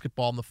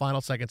basketball in the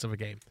final seconds of a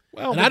game?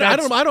 Well, I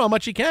don't know how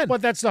much he can.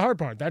 But that's the hard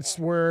part. That's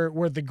where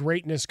the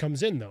greatness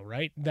comes in, though,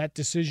 right? That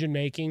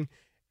decision-making,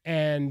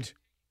 and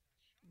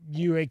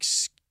you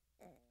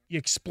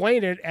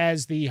explain it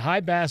as the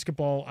high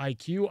basketball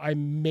IQ. I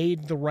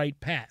made the right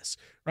pass,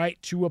 right,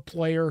 to a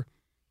player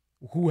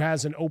who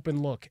has an open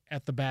look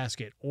at the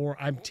basket, or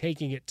I'm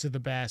taking it to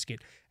the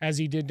basket, as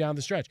he did down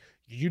the stretch.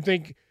 You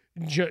think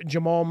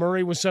Jamal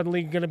Murray was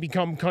suddenly going to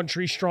become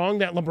country strong,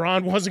 that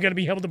LeBron wasn't going to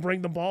be able to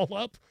bring the ball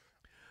up?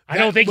 I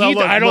don't think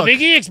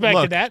he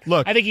expected that.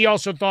 I think he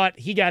also thought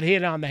he got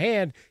hit on the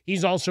hand.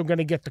 He's also going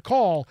to get the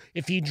call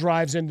if he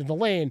drives into the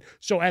lane.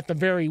 So at the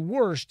very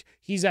worst,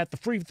 he's at the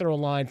free throw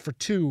line for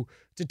 2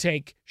 to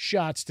take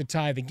shots to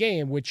tie the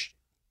game, which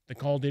the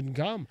call didn't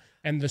come.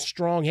 And the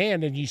strong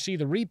hand, and you see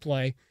the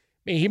replay,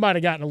 he might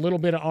have gotten a little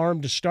bit of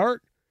arm to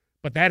start,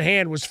 but that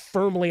hand was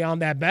firmly on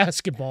that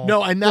basketball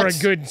for a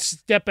good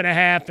step and a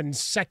half and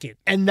second.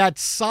 And that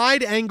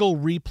side angle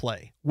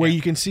replay where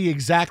you can see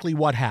exactly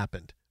what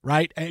happened,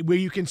 right? Where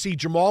you can see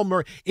Jamal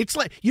Murray. It's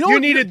like you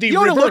needed the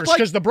reverse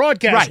because the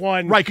broadcast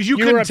one, right? Because you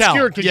were couldn't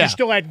tell because you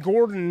still had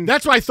Gordon.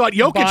 That's why I thought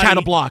Jokic had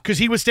a block because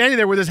he was standing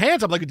there with his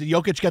hands up. Like, did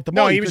Jokic get the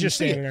ball? No, he was just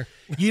standing there.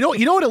 You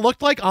know what it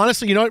looked like?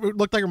 Honestly, you know what it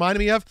looked like? Reminded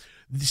me of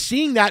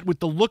seeing that with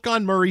the look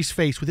on Murray's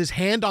face, with his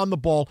hand on the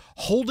ball,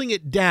 holding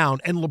it down,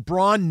 and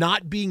LeBron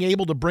not being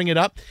able to bring it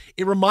up.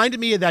 It reminded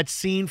me of that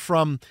scene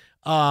from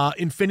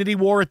Infinity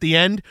War at the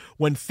end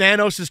when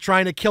Thanos is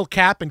trying to kill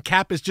Cap and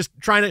Cap is just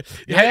trying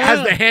to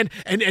has the hand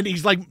and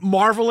he's like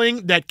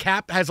marveling that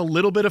Cap has a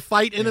little bit of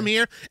fight in him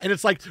here, and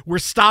it's like, we're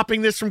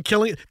stopping this from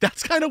killing.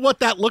 That's kind of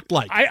what that looked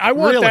like. I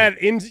want that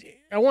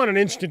I want an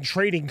instant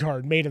trading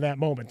card made of that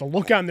moment. The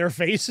look on their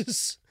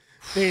faces,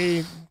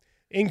 the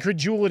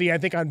incredulity, I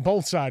think, on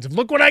both sides of,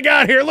 look what I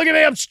got here. Look at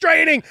me. I'm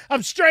straining.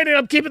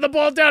 I'm keeping the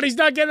ball down. He's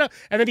not getting up.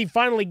 And then he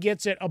finally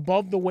gets it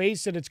above the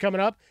waist and it's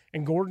coming up.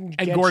 And Gordon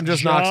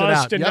just knocks it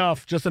out.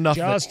 Enough. Just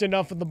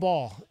enough of the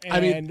ball.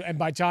 And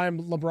by the time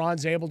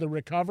LeBron's able to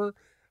recover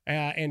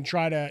and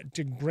try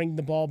to bring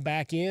the ball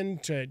back in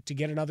to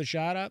get another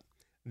shot up,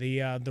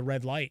 the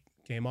red light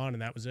came on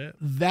and that was it.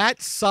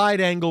 That side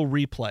angle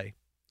replay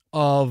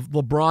of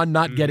LeBron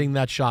not getting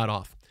that shot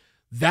off,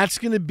 that's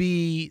going to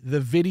be the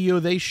video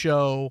they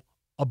show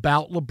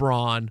about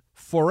LeBron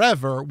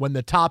forever when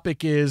the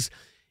topic is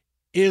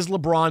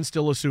LeBron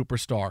still a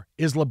superstar?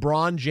 Is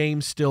LeBron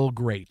James still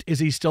great? Is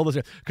he still the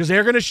same? Because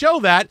they're going to show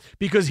that,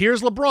 because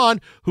here's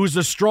LeBron, who's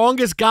the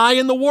strongest guy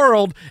in the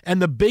world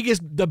and the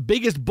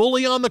biggest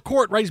bully on the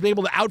court, right? He's been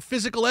able to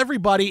out-physical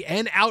everybody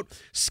and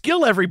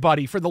out-skill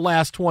everybody for the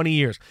last 20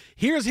 years.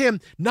 Here's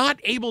him not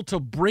able to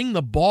bring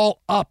the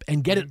ball up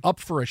and get it up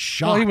for a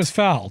shot. Well, he was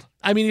fouled.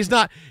 I mean,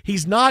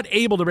 he's not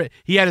able to.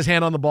 He had his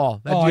hand on the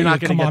ball. Come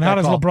on. How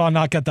does LeBron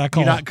not get that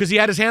call? Because he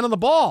had his hand on the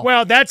ball.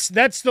 Well, that's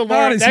the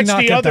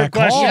other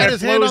question that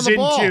flows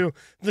into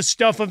the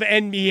stuff of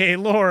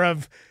NBA lore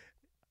of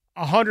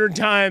 100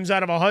 times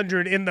out of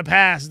 100 in the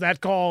past,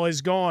 that call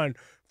is gone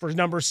for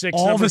number 6.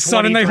 All of a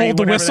sudden they hold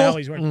the whistle.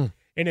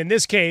 And in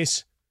this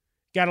case,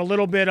 got a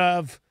little bit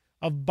of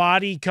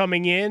body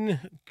coming in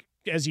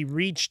as he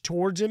reached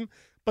towards him.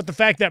 But the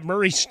fact that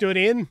Murray stood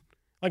in,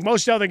 like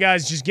most other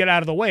guys, just get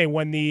out of the way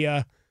when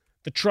the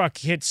truck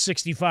hits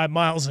 65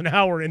 miles an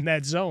hour in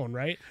that zone,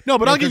 right? No,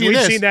 but I'll give you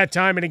this. We've seen that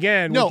time and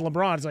again with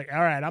LeBron. It's like, all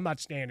right, I'm not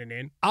standing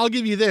in. I'll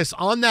give you this.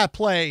 On that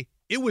play,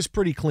 it was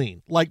pretty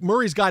clean. Like,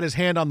 Murray's got his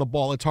hand on the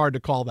ball. It's hard to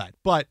call that.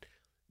 But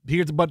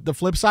the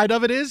flip side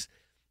of it is,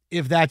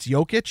 if that's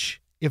Jokic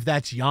if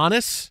that's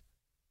Giannis,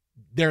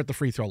 they're at the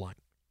free throw line.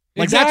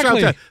 Like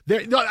exactly. That's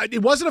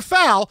it wasn't a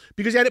foul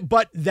because he had it,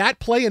 but that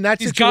play in that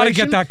He's situation, got to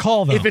get that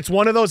call, though. If it's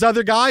one of those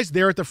other guys,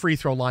 they're at the free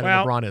throw line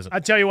and LeBron isn't. I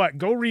tell you what,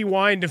 go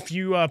rewind a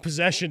few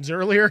possessions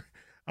earlier.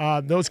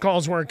 Those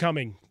calls weren't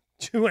coming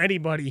to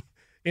anybody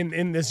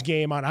in this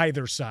game on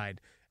either side.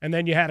 And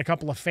then you had a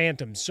couple of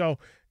phantoms. So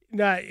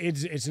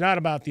it's not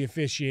about the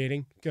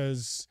officiating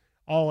because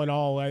all in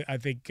all, I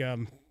think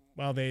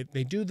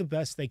they do the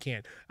best they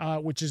can,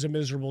 which is a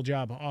miserable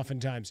job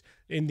oftentimes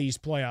in these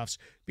playoffs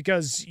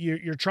because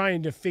you're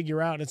trying to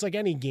figure out. It's like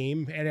any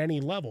game at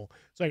any level.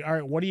 It's like, all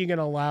right, what are you going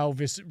to allow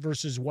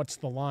versus what's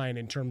the line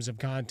in terms of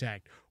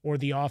contact or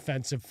the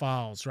offensive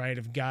fouls, right?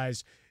 Of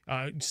guys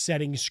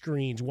setting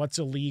screens, what's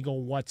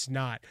illegal, what's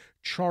not,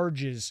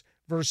 charges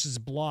versus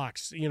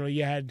blocks.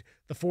 You had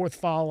the fourth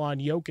foul on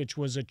Jokic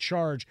was a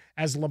charge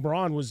as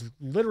LeBron was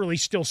literally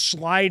still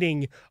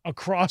sliding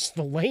across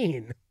the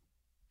lane.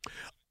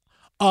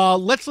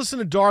 Let's listen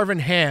to Darvin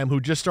Ham, who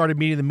just started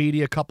meeting the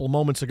media a couple of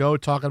moments ago,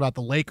 talking about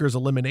the Lakers'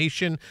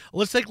 elimination.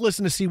 Let's take a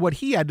listen to see what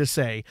he had to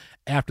say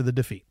after the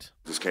defeat.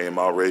 Just came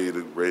out ready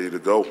to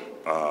go.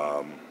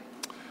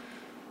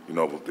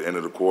 With the end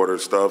of the quarter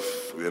stuff,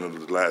 the end of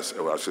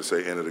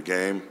the end of the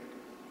game.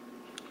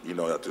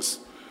 I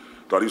just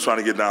thought he was trying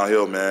to get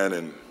downhill, man.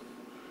 And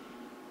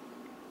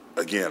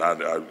again,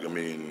 I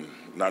mean,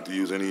 not to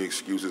use any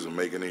excuses or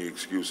make any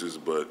excuses,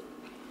 but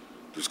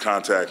there's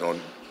contact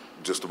on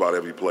just about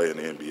every play in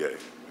the NBA.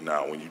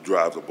 Now, when you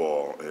drive the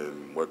ball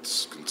and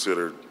what's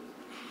considered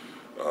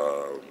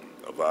a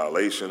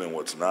violation and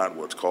what's not,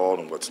 what's called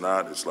and what's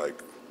not, it's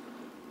like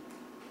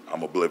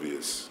I'm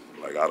oblivious.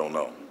 Like, I don't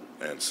know.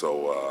 And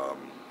so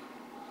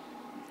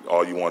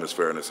all you want is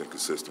fairness and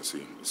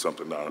consistency. It's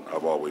something that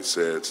I've always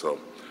said. So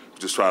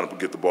just trying to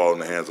get the ball in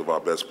the hands of our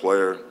best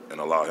player and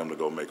allow him to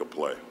go make a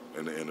play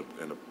in the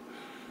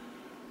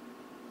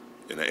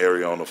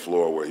area on the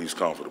floor where he's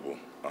comfortable.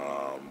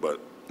 But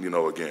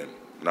again,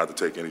 not to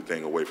take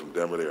anything away from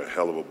Denver, they're a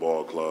hell of a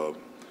ball club.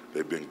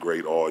 They've been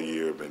great all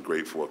year, been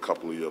great for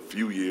a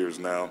few years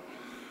now.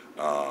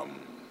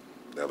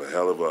 They have a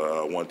hell of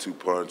a 1-2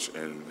 punch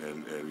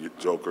and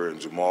Joker and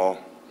Jamal.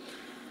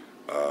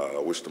 I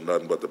wish them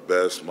nothing but the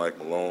best. Mike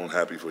Malone,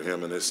 happy for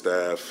him and his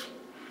staff.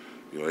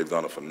 They've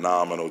done a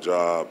phenomenal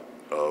job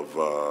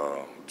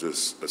of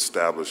just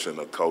establishing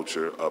a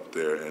culture up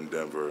there in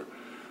Denver,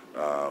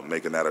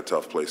 making that a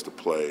tough place to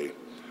play.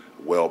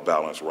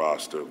 Well-balanced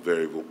roster,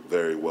 very,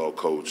 very well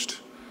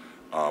coached.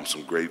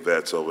 Some great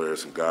vets over there.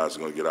 Some guys are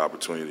going to get an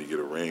opportunity to get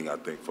a ring, I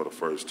think, for the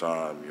first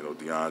time.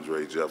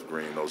 DeAndre, Jeff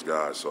Green, those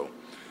guys. So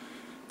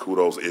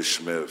kudos Ish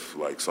Smith.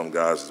 Like, some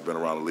guys that's been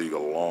around the league a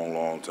long,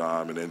 long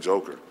time. And then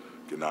Joker,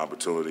 getting an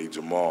opportunity.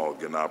 Jamal,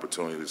 getting an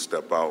opportunity to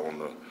step out on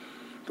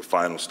the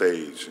final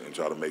stage and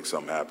try to make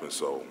something happen.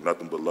 So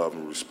nothing but love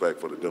and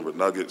respect for the Denver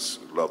Nuggets.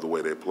 Love the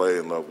way they play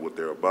and love what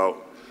they're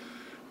about.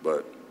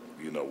 But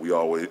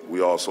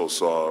we also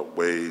saw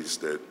ways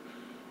that,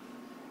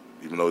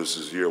 even though this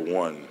is year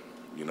one,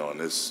 and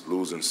this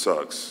losing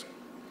sucks,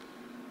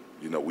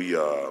 I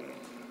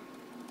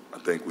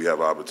think we have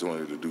an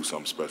opportunity to do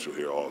something special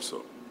here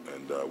also,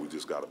 and we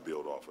just got to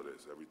build off of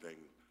this. Everything.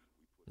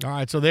 All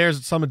right, so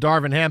there's some of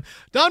Darvin Ham.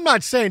 Now, I'm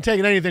not saying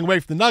taking anything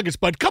away from the Nuggets,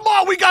 but come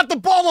on, we got the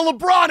ball on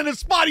LeBron in a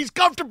spot he's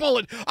comfortable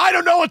in. I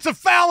don't know what's a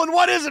foul and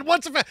what isn't.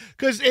 What's a foul?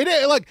 Because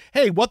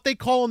hey, what they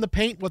call in the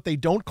paint, what they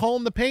don't call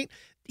in the paint.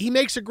 He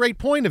makes a great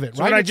point of it,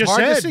 right? It's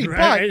hard to see,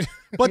 right?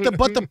 But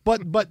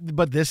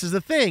this is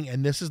the thing,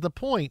 and this is the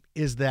point,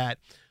 is that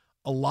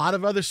a lot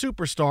of other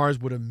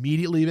superstars would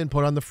immediately been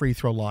put on the free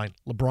throw line.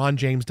 LeBron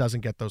James doesn't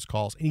get those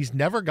calls, and he's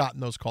never gotten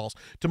those calls.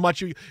 Too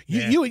much you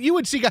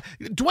would see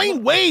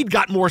Dwayne Wade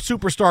got more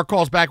superstar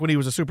calls back when he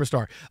was a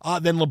superstar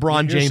than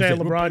LeBron James did.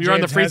 You're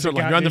on the free throw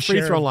line. You're on the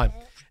free throw line.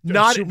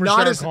 Not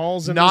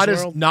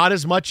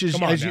as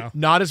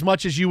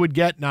much as you would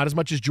get, not as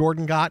much as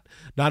Jordan got,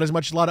 not as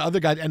much as a lot of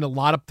other guys, and a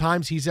lot of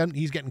times he's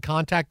getting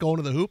contact going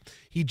to the hoop.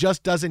 He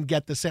just doesn't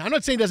get the same. I'm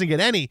not saying he doesn't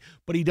get any,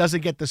 but he doesn't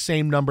get the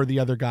same number the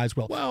other guys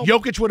will. Well,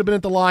 Jokic would have been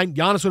at the line.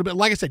 Giannis would have been,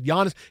 like I said,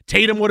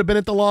 Tatum would have been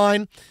at the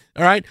line.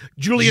 All right,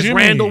 Julius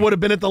Randle would have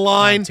been at the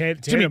line.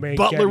 Jimmy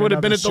Butler would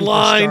have been at the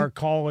line.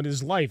 Call in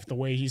his life the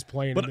way he's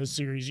playing in this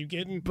series. You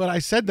getting? But I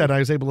said that I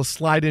was able to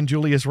slide in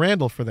Julius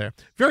Randle for there.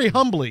 Very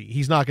humbly,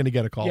 he's not going to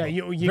get a call. Yeah,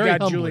 you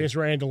got humbly. Julius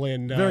Randle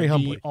in very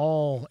humbly. The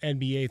All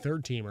NBA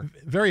third teamer.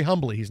 Very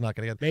humbly, he's not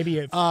going to get. Maybe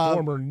a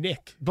former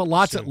Knick. But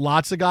lots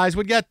of guys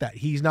would get that.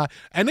 He's not.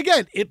 And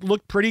again, it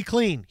looked pretty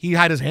clean. He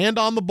had his hand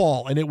on the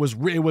ball, and it was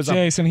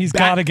Jason. He's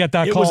got to get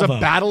that call. It was a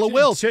battle of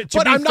wills.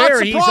 But I'm not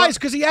surprised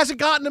because he hasn't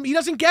gotten them. He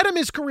doesn't get him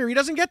his career. He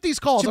doesn't get these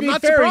calls. I'm not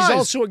surprised. He's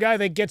also a guy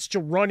that gets to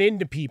run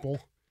into people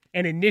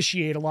and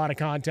initiate a lot of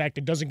contact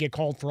and doesn't get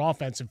called for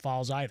offensive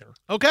fouls either.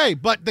 Okay,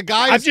 but the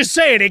guys... I'm just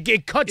saying,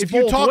 it cuts if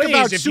both you talk ways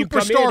about if you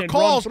come in superstar and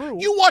calls, run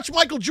through. you watch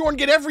Michael Jordan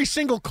get every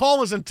single call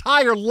his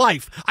entire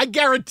life. I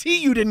guarantee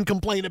you didn't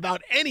complain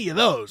about any of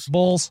those.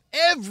 Bulls.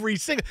 Every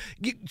single...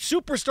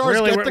 Superstars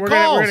Really, get the we're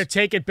calls. We're going to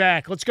take it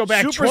back. Let's go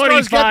back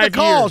Superstars 25 get the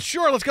calls. years.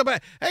 Sure, let's go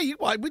back. Hey,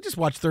 we just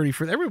watched 30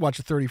 for... Everybody watched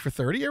a 30 for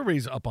 30.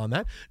 Everybody's up on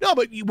that. No,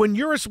 but when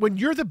you're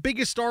the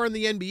biggest star in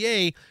the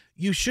NBA...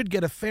 you should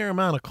get a fair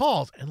amount of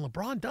calls, and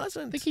LeBron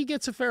doesn't. I think he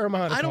gets a fair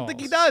amount of calls. I don't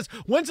think he does.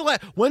 When's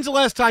the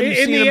last time you've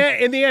seen him?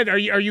 In the end, are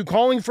you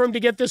calling for him to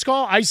get this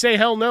call? I say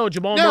hell no.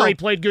 Jamal Murray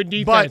played good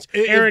defense.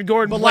 Aaron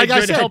Gordon played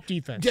good help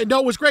defense. No,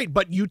 it was great,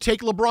 but you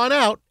take LeBron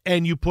out,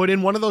 and you put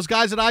in one of those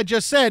guys that I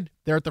just said,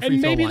 they're at the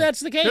free throw line. And maybe that's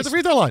the case. They're at the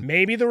free throw line.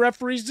 Maybe the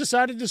referees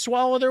decided to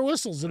swallow their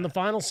whistles in the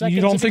final seconds.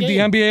 You don't think the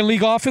NBA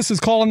league office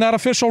is calling that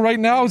official right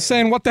now,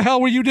 saying, what the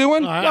hell were you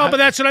doing? No, but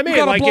that's what I mean.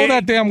 You got to blow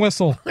that damn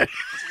whistle.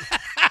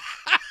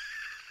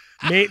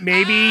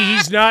 Maybe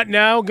he's not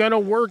now going to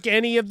work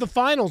any of the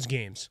finals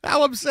games.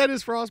 How upset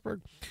is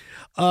Frostberg?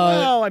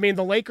 Well, I mean,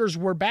 the Lakers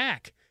were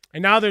back,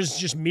 and now there's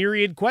just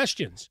myriad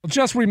questions.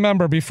 Just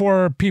remember,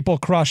 before you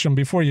crush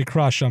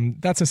them,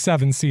 that's a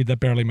 7 seed that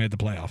barely made the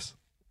playoffs.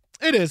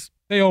 It is.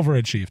 They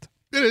overachieved.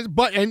 It is,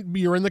 and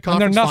you're in the And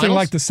conference they're nothing finals.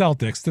 like the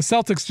Celtics. The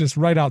Celtics just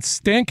right out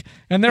stink,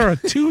 and they're a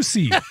 2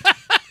 seed.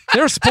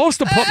 They're supposed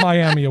to put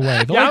Miami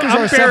away. The Lakers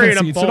are a 7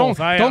 seed, so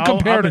don't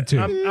compare the two.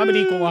 I'm an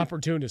equal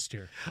opportunist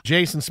here.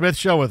 Jason Smith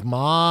Show with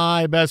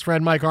my best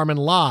friend Mike Harmon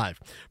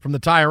live from the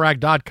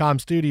TireRack.com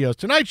studios.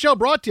 Tonight's show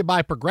brought to you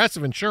by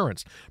Progressive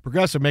Insurance.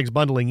 Progressive makes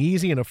bundling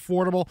easy and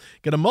affordable.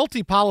 Get a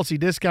multi-policy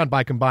discount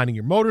by combining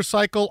your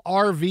motorcycle,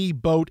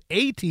 RV, boat,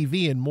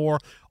 ATV, and more.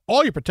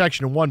 All your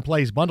protection in one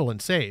place. Bundle and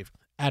save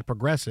at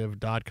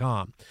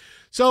Progressive.com.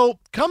 So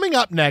coming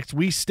up next,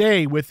 we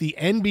stay with the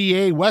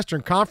NBA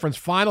Western Conference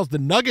Finals. The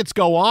Nuggets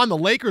go on. The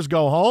Lakers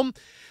go home.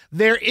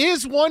 There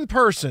is one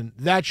person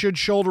that should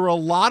shoulder a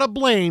lot of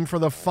blame for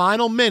the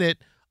final minute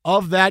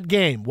of that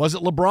game. Was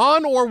it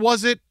LeBron or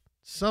was it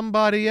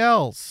somebody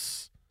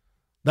else?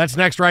 That's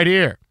next right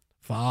here.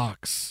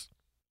 Fox.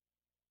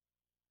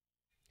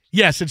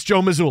 Yes, it's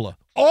Joe Mazzulla.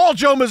 All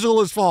Joe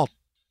Mazzulla's fault.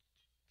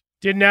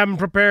 Didn't have him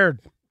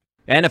prepared.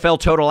 NFL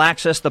Total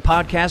Access, the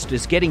podcast,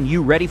 is getting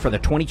you ready for the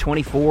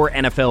 2024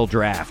 NFL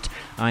Draft.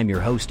 I'm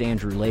your host,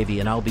 Andrew Levy,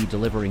 and I'll be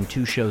delivering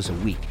 2 shows a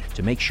week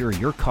to make sure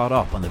you're caught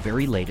up on the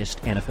very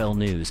latest NFL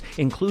news,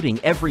 including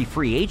every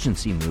free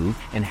agency move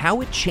and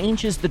how it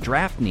changes the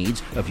draft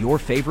needs of your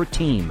favorite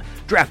team.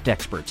 Draft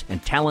experts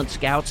and talent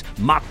scouts,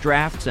 mock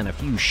drafts, and a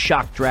few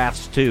shock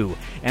drafts, too.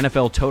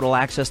 NFL Total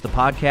Access, the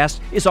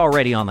podcast, is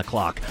already on the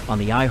clock on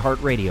the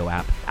iHeartRadio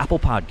app, Apple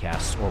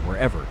Podcasts, or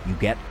wherever you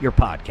get your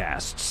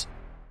podcasts.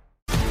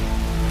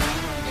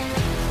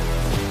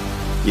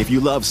 If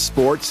you love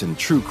sports and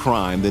true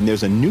crime, then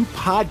there's a new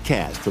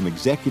podcast from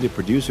executive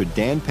producer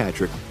Dan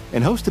Patrick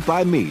and hosted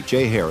by me,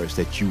 Jay Harris,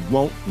 that you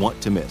won't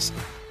want to miss.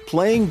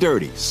 Playing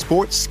Dirty: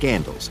 Sports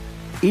Scandals.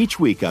 Each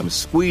week, I'm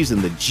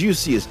squeezing the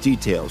juiciest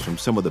details from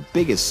some of the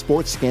biggest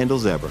sports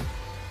scandals ever.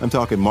 I'm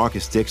talking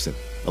Marcus Dixon,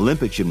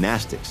 Olympic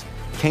gymnastics,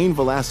 Cain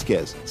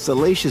Velasquez,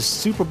 salacious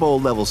Super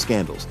Bowl-level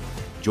scandals.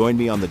 Join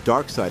me on the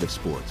dark side of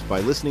sports by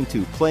listening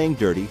to Playing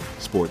Dirty: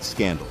 Sports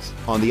Scandals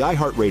on the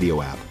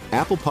iHeartRadio app,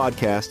 Apple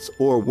Podcasts,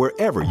 or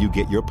wherever you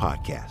get your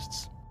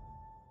podcasts.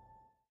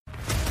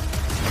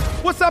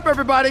 What's up,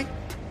 everybody?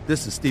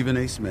 This is Stephen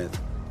A. Smith.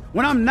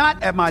 When I'm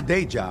not at my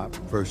day job,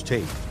 First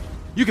Take,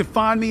 you can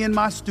find me in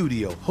my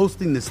studio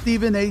hosting the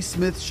Stephen A.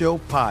 Smith Show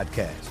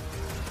podcast.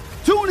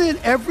 Tune in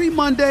every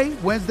Monday,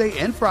 Wednesday,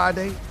 and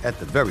Friday, at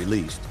the very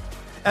least,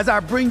 as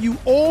I bring you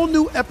all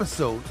new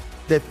episodes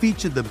that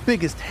feature the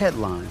biggest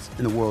headlines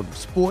in the world of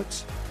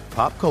sports,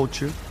 pop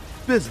culture,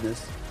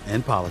 business,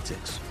 and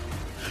politics.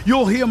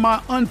 You'll hear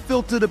my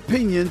unfiltered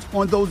opinions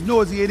on those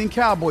nauseating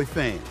Cowboy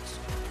fans,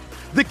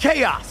 the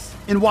chaos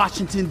in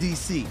Washington,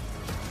 D.C.,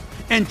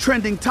 and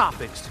trending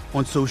topics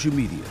on social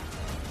media,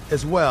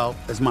 as well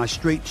as my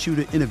straight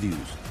shooter interviews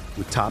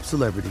with top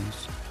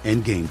celebrities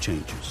and game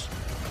changers.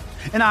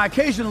 And I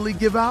occasionally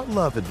give out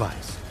love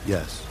advice.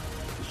 Yes,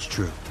 it's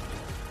true.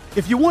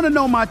 If you want to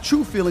know my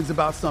true feelings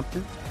about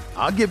something,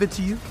 I'll give it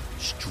to you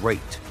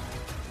straight.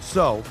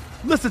 So,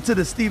 listen to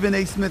the Stephen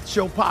A. Smith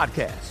Show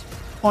podcast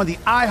on the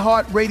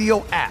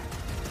iHeartRadio app,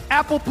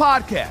 Apple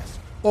Podcasts,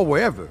 or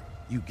wherever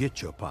you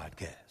get your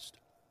podcast.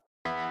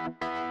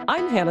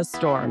 I'm Hannah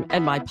Storm,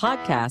 and my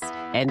podcast,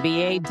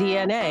 NBA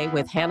DNA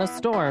with Hannah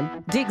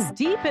Storm, digs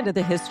deep into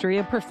the history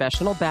of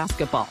professional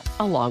basketball,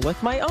 along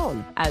with my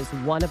own, as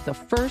one of the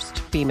first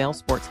female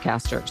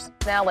sportscasters.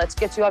 Now let's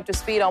get you up to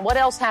speed on what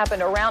else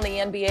happened around the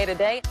NBA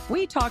today.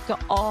 We talked to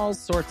all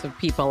sorts of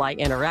people I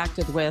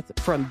interacted with,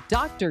 from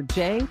Dr.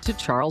 J to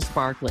Charles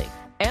Barkley,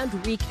 and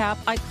recap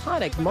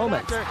iconic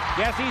moments.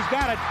 Yes, he's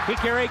got it.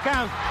 Here he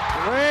comes.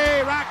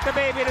 Way rock the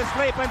baby to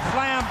sleep and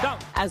slam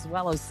dunk. As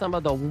well as some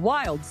of the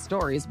wild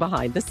stories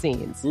behind the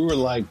scenes. We were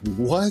like,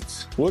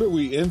 what? What are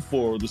we in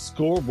for? The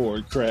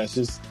scoreboard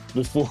crashes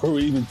before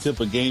we even tip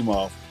a game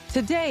off.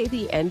 Today,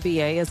 the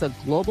NBA is a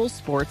global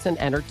sports and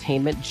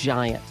entertainment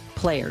giant.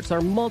 Players are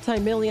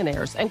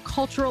multimillionaires and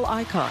cultural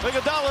icons.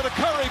 Iguodala to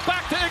Curry,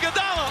 back to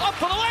Iguodala, up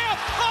for the layup.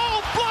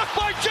 Oh, blocked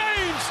by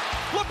James.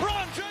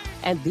 LeBron James.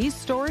 And these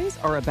stories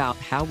are about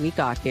how we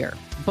got here,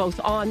 both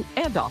on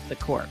and off the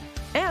court.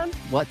 And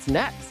what's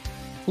next?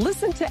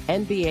 Listen to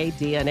NBA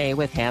DNA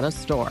with Hannah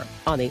Storm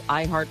on the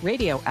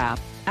iHeartRadio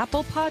app,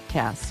 Apple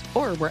Podcasts,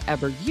 or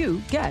wherever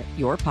you get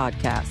your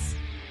podcasts.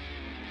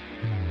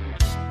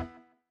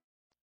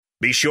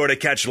 Be sure to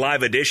catch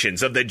live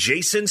editions of The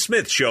Jason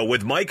Smith Show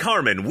with Mike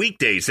Harmon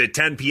weekdays at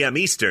 10 p.m.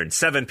 Eastern,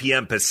 7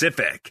 p.m.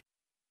 Pacific.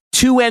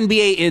 2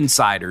 NBA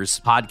insiders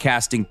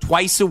podcasting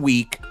twice a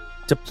week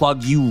to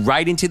plug you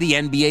right into the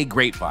NBA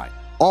grapevine.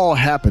 All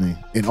happening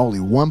in only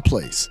one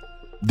place.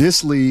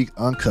 This League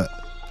Uncut,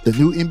 the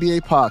new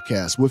NBA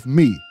podcast with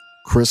me,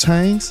 Chris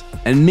Haynes,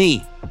 and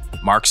me,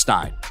 Mark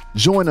Stein.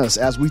 Join us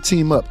as we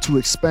team up to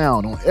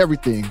expound on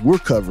everything we're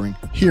covering,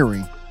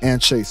 hearing,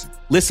 and chasing.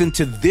 Listen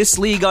to This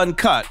League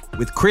Uncut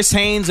with Chris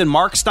Haynes and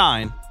Mark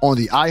Stein on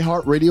the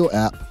iHeartRadio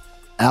app,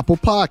 Apple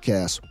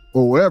Podcasts,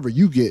 or wherever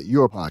you get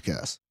your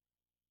podcasts.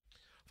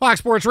 Fox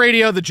Sports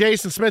Radio, The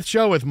Jason Smith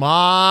Show with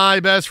my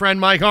best friend,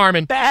 Mike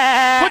Harmon. Put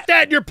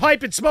that in your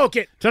pipe and smoke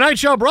it.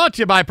 Tonight's show brought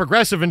to you by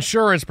Progressive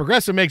Insurance.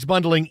 Progressive makes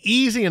bundling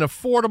easy and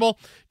affordable.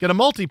 Get a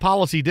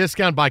multi-policy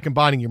discount by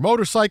combining your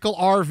motorcycle,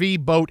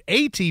 RV, boat,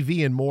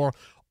 ATV, and more.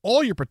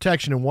 All your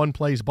protection in one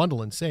place.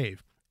 Bundle and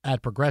save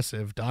at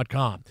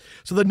Progressive.com.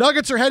 So the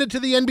Nuggets are headed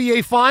to the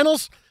NBA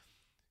Finals.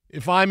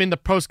 If I'm in the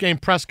post-game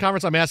press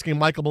conference, I'm asking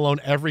Michael Malone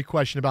every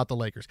question about the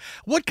Lakers.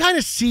 What kind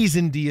of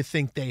season do you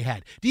think they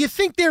had? Do you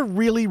think they're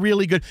really,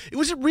 really good?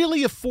 Was it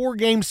really a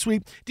 4-game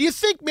sweep? Do you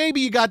think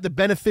maybe you got the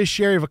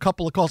beneficiary of a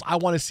couple of calls? I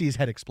want to see his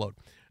head explode.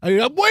 I mean,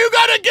 well, you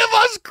got to give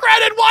us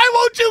credit. Why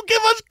won't you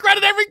give us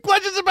credit? Every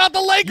question's about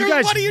the Lakers.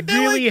 What are you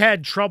doing? You guys really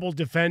had trouble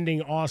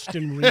defending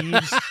Austin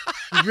Reeves.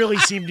 He really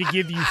seemed to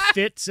give you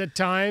fits at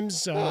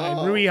times.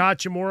 And Rui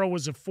Hachimura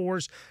was a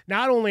force,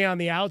 not only on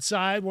the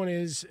outside when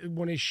his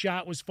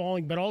shot was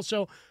falling, but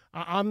also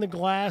on the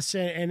glass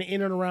and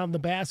in and around the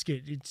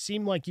basket. It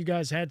seemed like you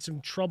guys had some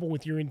trouble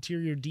with your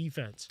interior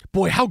defense.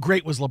 Boy, how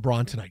great was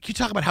LeBron tonight? Can you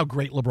talk about how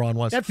great LeBron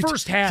was? That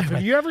first half,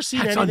 have you ever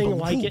seen anything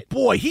like it?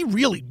 Boy, he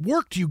really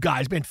worked you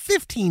guys, man.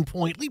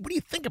 15-point lead. What do you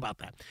think about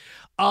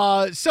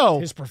that? So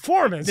his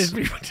performance.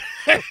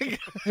 Hey,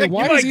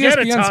 why is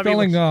ESPN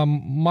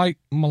spelling Mike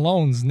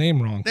Malone's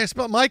name wrong? They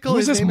spelled Michael.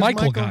 Who's this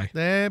Michael guy?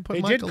 They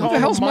did call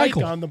him Mike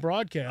on the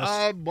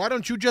broadcast. Why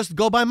don't you just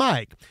go by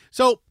Mike?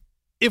 So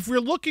if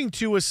we're looking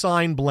to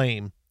assign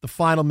blame the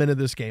final minute of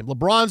this game,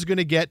 LeBron's going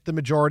to get the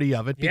majority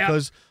of it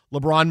because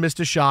LeBron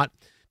missed a shot,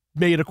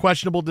 made a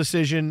questionable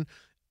decision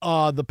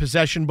the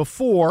possession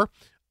before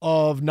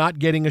of not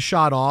getting a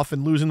shot off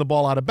and losing the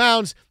ball out of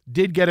bounds,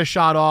 did get a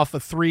shot off, a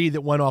 3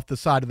 that went off the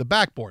side of the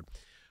backboard.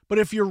 But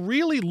if you're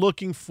really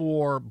looking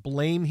for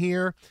blame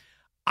here,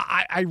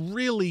 I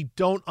really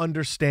don't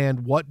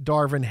understand what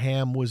Darvin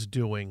Ham was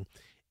doing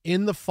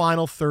in the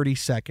final 30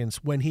 seconds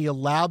when he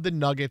allowed the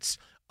Nuggets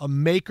a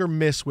make or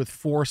miss with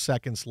 4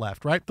 seconds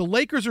left, right? The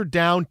Lakers are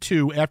down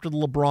 2 after the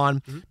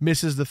LeBron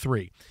misses the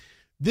 3.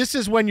 This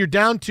is when you're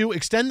down 2,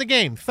 extend the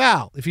game,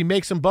 foul. If he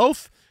makes them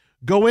both,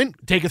 go in,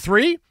 take a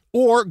 3,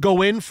 or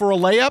go in for a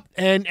layup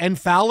and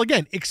foul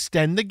again.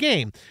 Extend the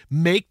game.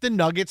 Make the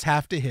Nuggets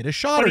have to hit a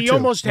shot or two. But he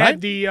almost right?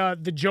 had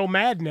the Joe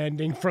Madden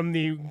ending from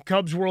the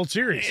Cubs World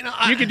Series.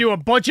 You can do a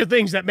bunch of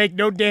things that make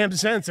no damn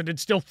sense and it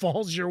still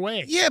falls your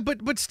way. Yeah,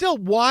 but still,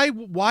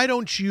 why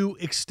don't you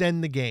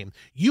extend the game?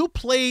 You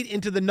played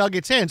into the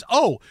Nuggets' hands.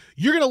 Oh,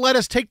 you're going to let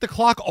us take the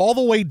clock all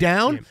the way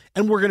down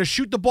and we're going to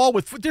shoot the ball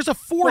with – there's a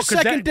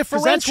 4-second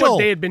differential. That's what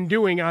they had been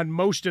doing on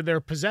most of their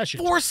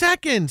possessions. 4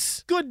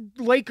 seconds. Good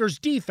Lakers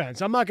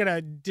defense. I'm not going to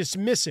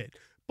dismiss it,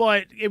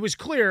 but it was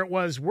clear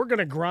we're going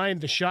to grind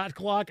the shot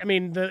clock. I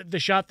mean, the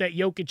shot that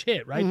Jokic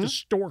hit, right? The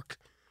Stork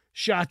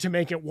shot to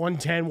make it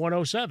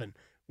 110-107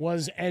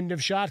 was end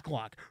of shot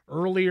clock.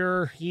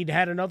 Earlier, he'd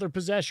had another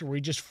possession where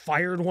he just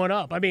fired one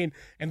up. I mean,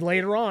 and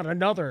later on,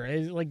 another.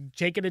 Like,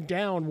 taking it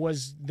down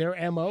was their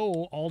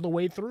MO all the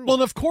way through. Well,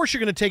 and of course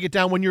you're going to take it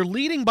down when you're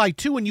leading by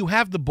 2 and you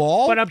have the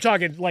ball. But I'm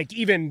talking, like,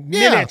 even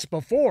minutes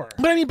before.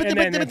 But I mean, but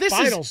this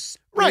finals, is...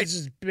 Right. This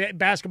is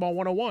basketball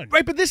 101.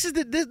 Right, but this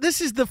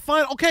is the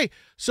final. Okay,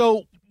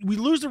 so we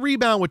lose the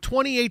rebound with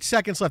 28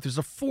 seconds left. There's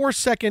a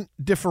 4-second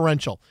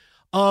differential.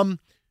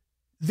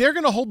 They're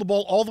going to hold the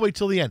ball all the way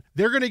till the end.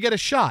 They're going to get a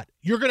shot.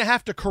 You're going to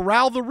have to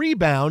corral the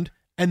rebound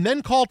and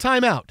then call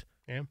timeout.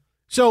 Yeah.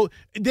 So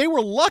they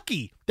were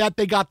lucky that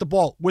they got the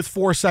ball with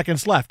 4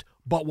 seconds left.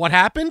 But what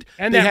happened?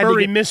 And that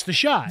Murray missed the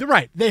shot.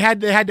 Right. They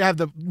had to have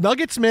the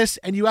Nuggets miss,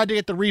 and you had to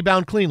get the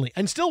rebound cleanly.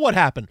 And still what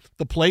happened?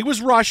 The play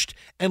was rushed,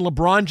 and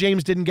LeBron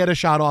James didn't get a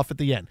shot off at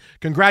the end.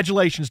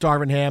 Congratulations,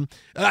 Darvin Ham.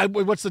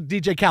 What's the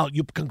DJ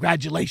Khaled?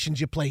 Congratulations,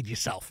 you played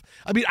yourself.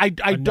 I mean, I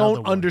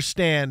don't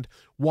understand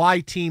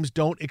why teams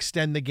don't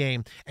extend the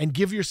game and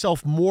give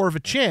yourself more of a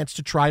chance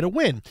to try to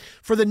win.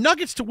 For the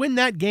Nuggets to win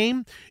that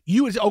game,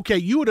 you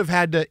would have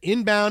had to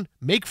inbound,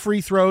 make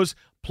free throws,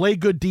 play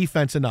good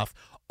defense enough.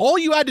 All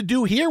you had to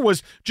do here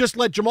was just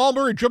let Jamal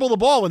Murray dribble the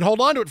ball and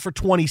hold on to it for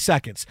 20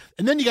 seconds.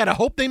 And then you got to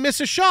hope they miss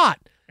a shot.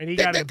 And he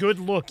got a good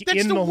look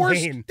in the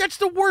lane. That's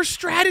the worst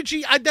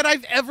strategy that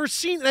I've ever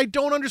seen, and I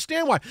don't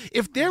understand why.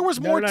 If there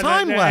was more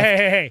time left.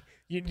 Hey.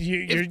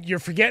 You're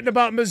forgetting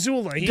about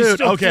Missoula. He's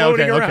still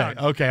floating around.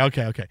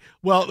 Okay.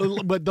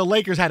 Well, but the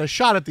Lakers had a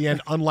shot at the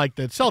end, unlike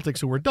the Celtics,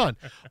 who were done.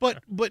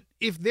 But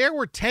if there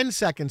were 10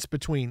 seconds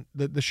between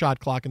the shot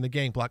clock and the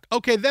game clock,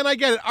 okay, then I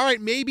get it. All right,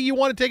 maybe you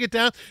want to take it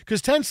down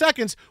because 10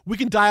 seconds, we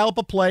can dial up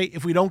a play.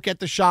 If we don't get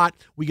the shot,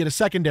 we get a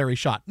secondary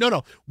shot.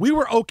 No. We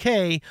were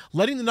okay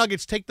letting the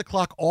Nuggets take the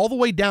clock all the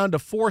way down to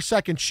 4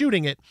 seconds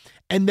shooting it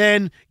and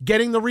then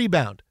getting the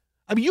rebound.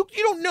 I mean, you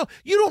don't know.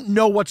 You don't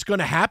know what's going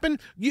to happen.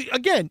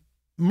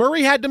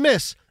 Murray had to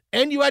miss,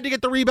 and you had to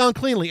get the rebound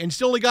cleanly, and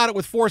still only got it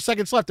with 4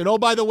 seconds left. And oh,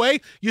 by the way,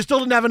 you still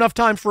didn't have enough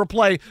time for a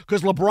play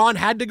because LeBron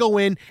had to go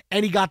in,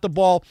 and he got the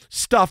ball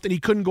stuffed, and he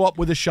couldn't go up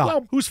with a shot.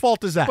 Well, whose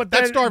fault is that?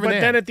 That's Darvin Ham.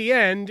 But then at the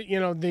end,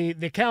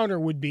 the counter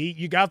would be,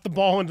 you got the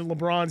ball into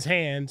LeBron's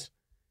hands,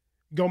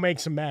 go make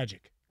some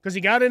magic. Because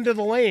he got into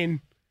the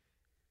lane.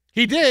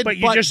 He did. But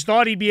you just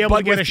thought he'd be able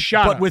to get a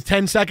shot. But with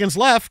 10 seconds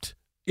left,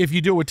 if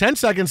you do it with 10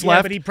 seconds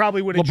left, but he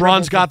probably would have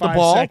LeBron's got the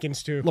ball.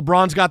 Seconds too.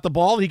 LeBron's got the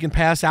ball. He can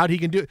pass out. He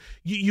can do.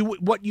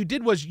 What you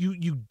did was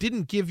you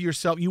didn't give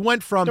yourself. You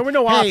went from there were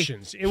no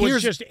options. It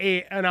was just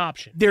an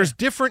option. There's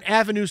different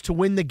avenues to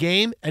win the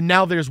game, and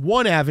now there's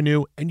one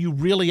avenue, and you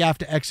really have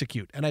to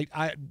execute. And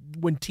I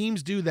when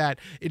teams do that,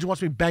 it just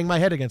wants me to bang my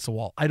head against the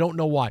wall. I don't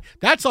know why.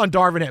 That's on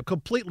Darvin Ham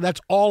completely.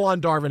 That's all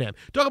on Darvin Ham.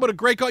 Talk about a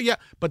great call, yeah,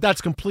 but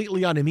that's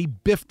completely on him. He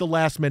biffed the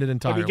last minute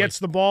entirely. But he gets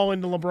the ball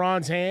into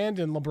LeBron's hand,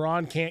 and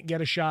LeBron can't get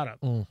a shot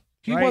up.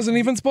 He wasn't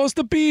even supposed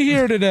to be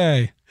here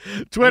today.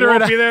 Twitter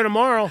won't be there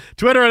tomorrow.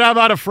 Twitter at How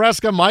About a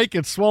Fresca Mike.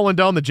 It's Swollen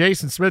Dome, the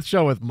Jason Smith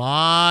Show with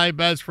my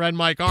best friend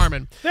Mike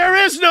Harmon. There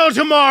is no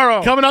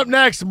tomorrow. Coming up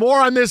next,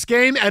 more on this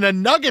game and a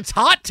Nuggets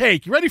hot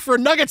take. You ready for a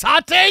Nuggets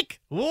hot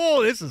take?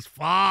 Oh, this is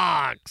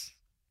Fox.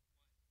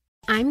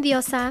 I'm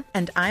Diosa.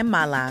 And I'm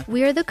Mala.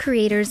 We are the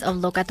creators of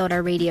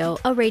Locatora Radio,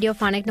 a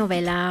radiophonic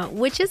novela,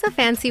 which is a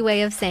fancy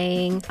way of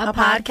saying a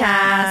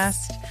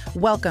podcast.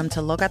 Welcome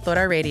to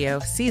Locatora Radio,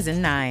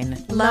 Season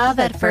 9. Love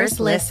at first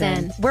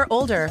listen. We're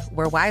older,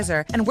 we're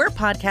wiser, and we're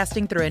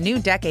podcasting through a new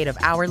decade of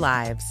our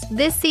lives.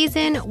 This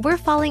season, we're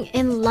falling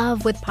in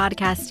love with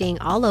podcasting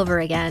all over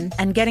again.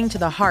 And getting to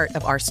the heart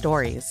of our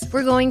stories.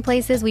 We're going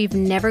places we've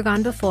never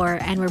gone before,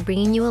 and we're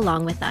bringing you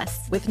along with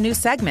us. With new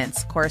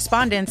segments,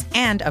 correspondence,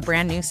 and a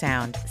brand new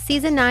sound.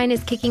 Season 9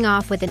 is kicking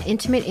off with an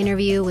intimate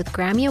interview with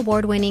Grammy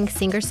Award-winning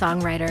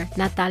singer-songwriter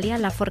Natalia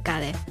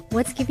Lafourcade.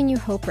 What's giving you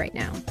hope right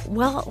now?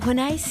 Well, when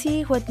I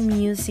see what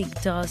music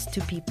does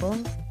to people,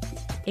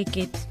 it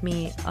gives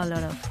me a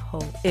lot of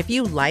hope. If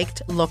you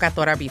liked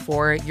Locatora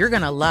before, you're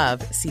going to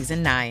love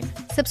Season 9.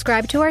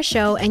 Subscribe to our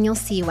show and you'll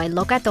see why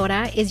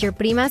Locatora is your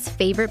prima's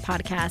favorite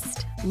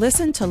podcast.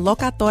 Listen to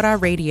Locatora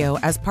Radio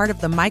as part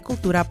of the My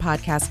Cultura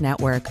Podcast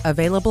Network,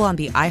 available on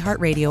the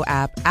iHeartRadio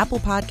app, Apple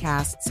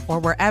Podcasts, or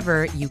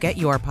wherever you get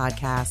your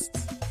podcasts.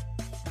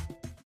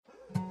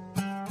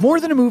 More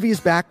Than a Movie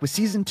is back with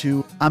Season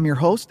 2. I'm your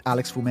host,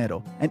 Alex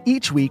Fumero, and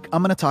each week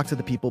I'm going to talk to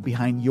the people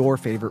behind your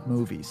favorite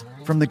movies.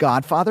 From The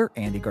Godfather,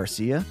 Andy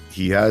Garcia.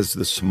 He has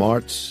the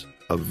smarts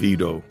of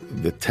Vito,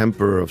 the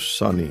temper of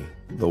Sonny,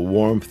 the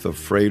warmth of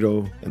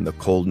Fredo, and the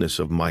coldness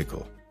of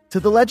Michael. To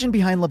the legend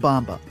behind La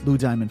Bamba, Lou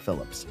Diamond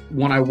Phillips.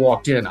 When I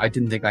walked in, I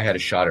didn't think I had a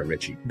shot at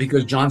Richie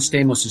because John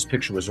Stamos'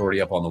 picture was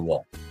already up on the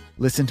wall.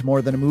 Listen to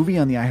More Than a Movie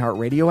on the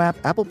iHeartRadio app,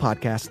 Apple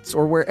Podcasts,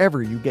 or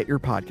wherever you get your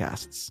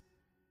podcasts.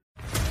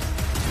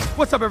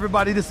 What's up,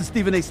 everybody? This is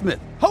Stephen A. Smith,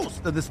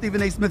 host of the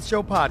Stephen A. Smith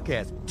Show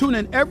podcast. Tune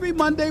in every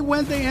Monday,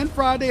 Wednesday, and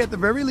Friday at the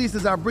very least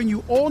as I bring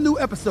you all new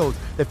episodes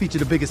that feature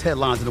the biggest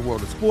headlines in the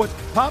world of sports,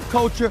 pop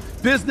culture,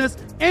 business,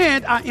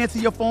 and I answer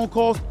your phone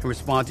calls and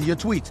respond to your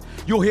tweets.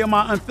 You'll hear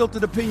my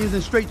unfiltered opinions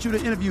and straight-shooter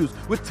interviews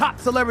with top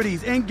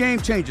celebrities and game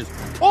changers.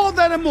 All of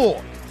that and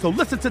more. So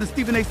listen to the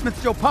Stephen A.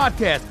 Smith Show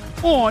podcast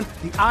on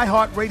the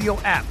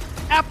iHeartRadio app,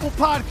 Apple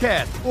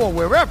Podcasts, or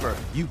wherever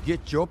you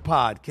get your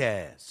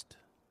podcast.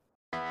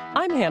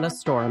 I'm Hannah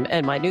Storm,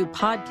 and my new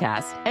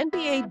podcast,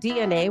 NBA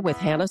DNA with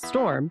Hannah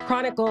Storm,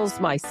 chronicles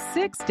my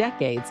 6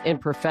 decades in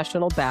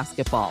professional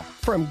basketball.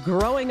 From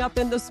growing up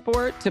in the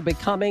sport to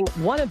becoming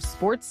one of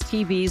sports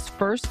TV's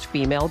first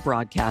female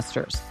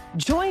broadcasters.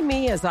 Join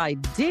me as I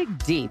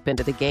dig deep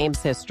into the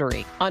game's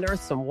history,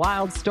 unearth some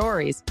wild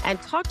stories, and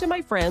talk to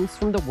my friends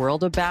from the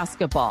world of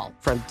basketball,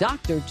 from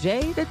Dr.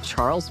 J to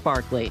Charles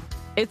Barkley.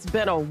 It's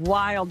been a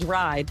wild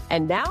ride,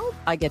 and now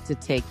I get to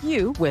take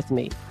you with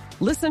me.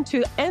 Listen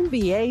to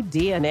NBA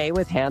DNA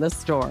with Hannah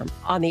Storm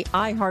on the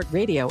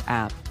iHeartRadio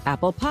app,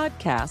 Apple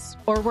Podcasts,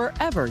 or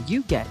wherever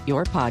you get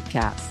your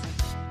podcasts.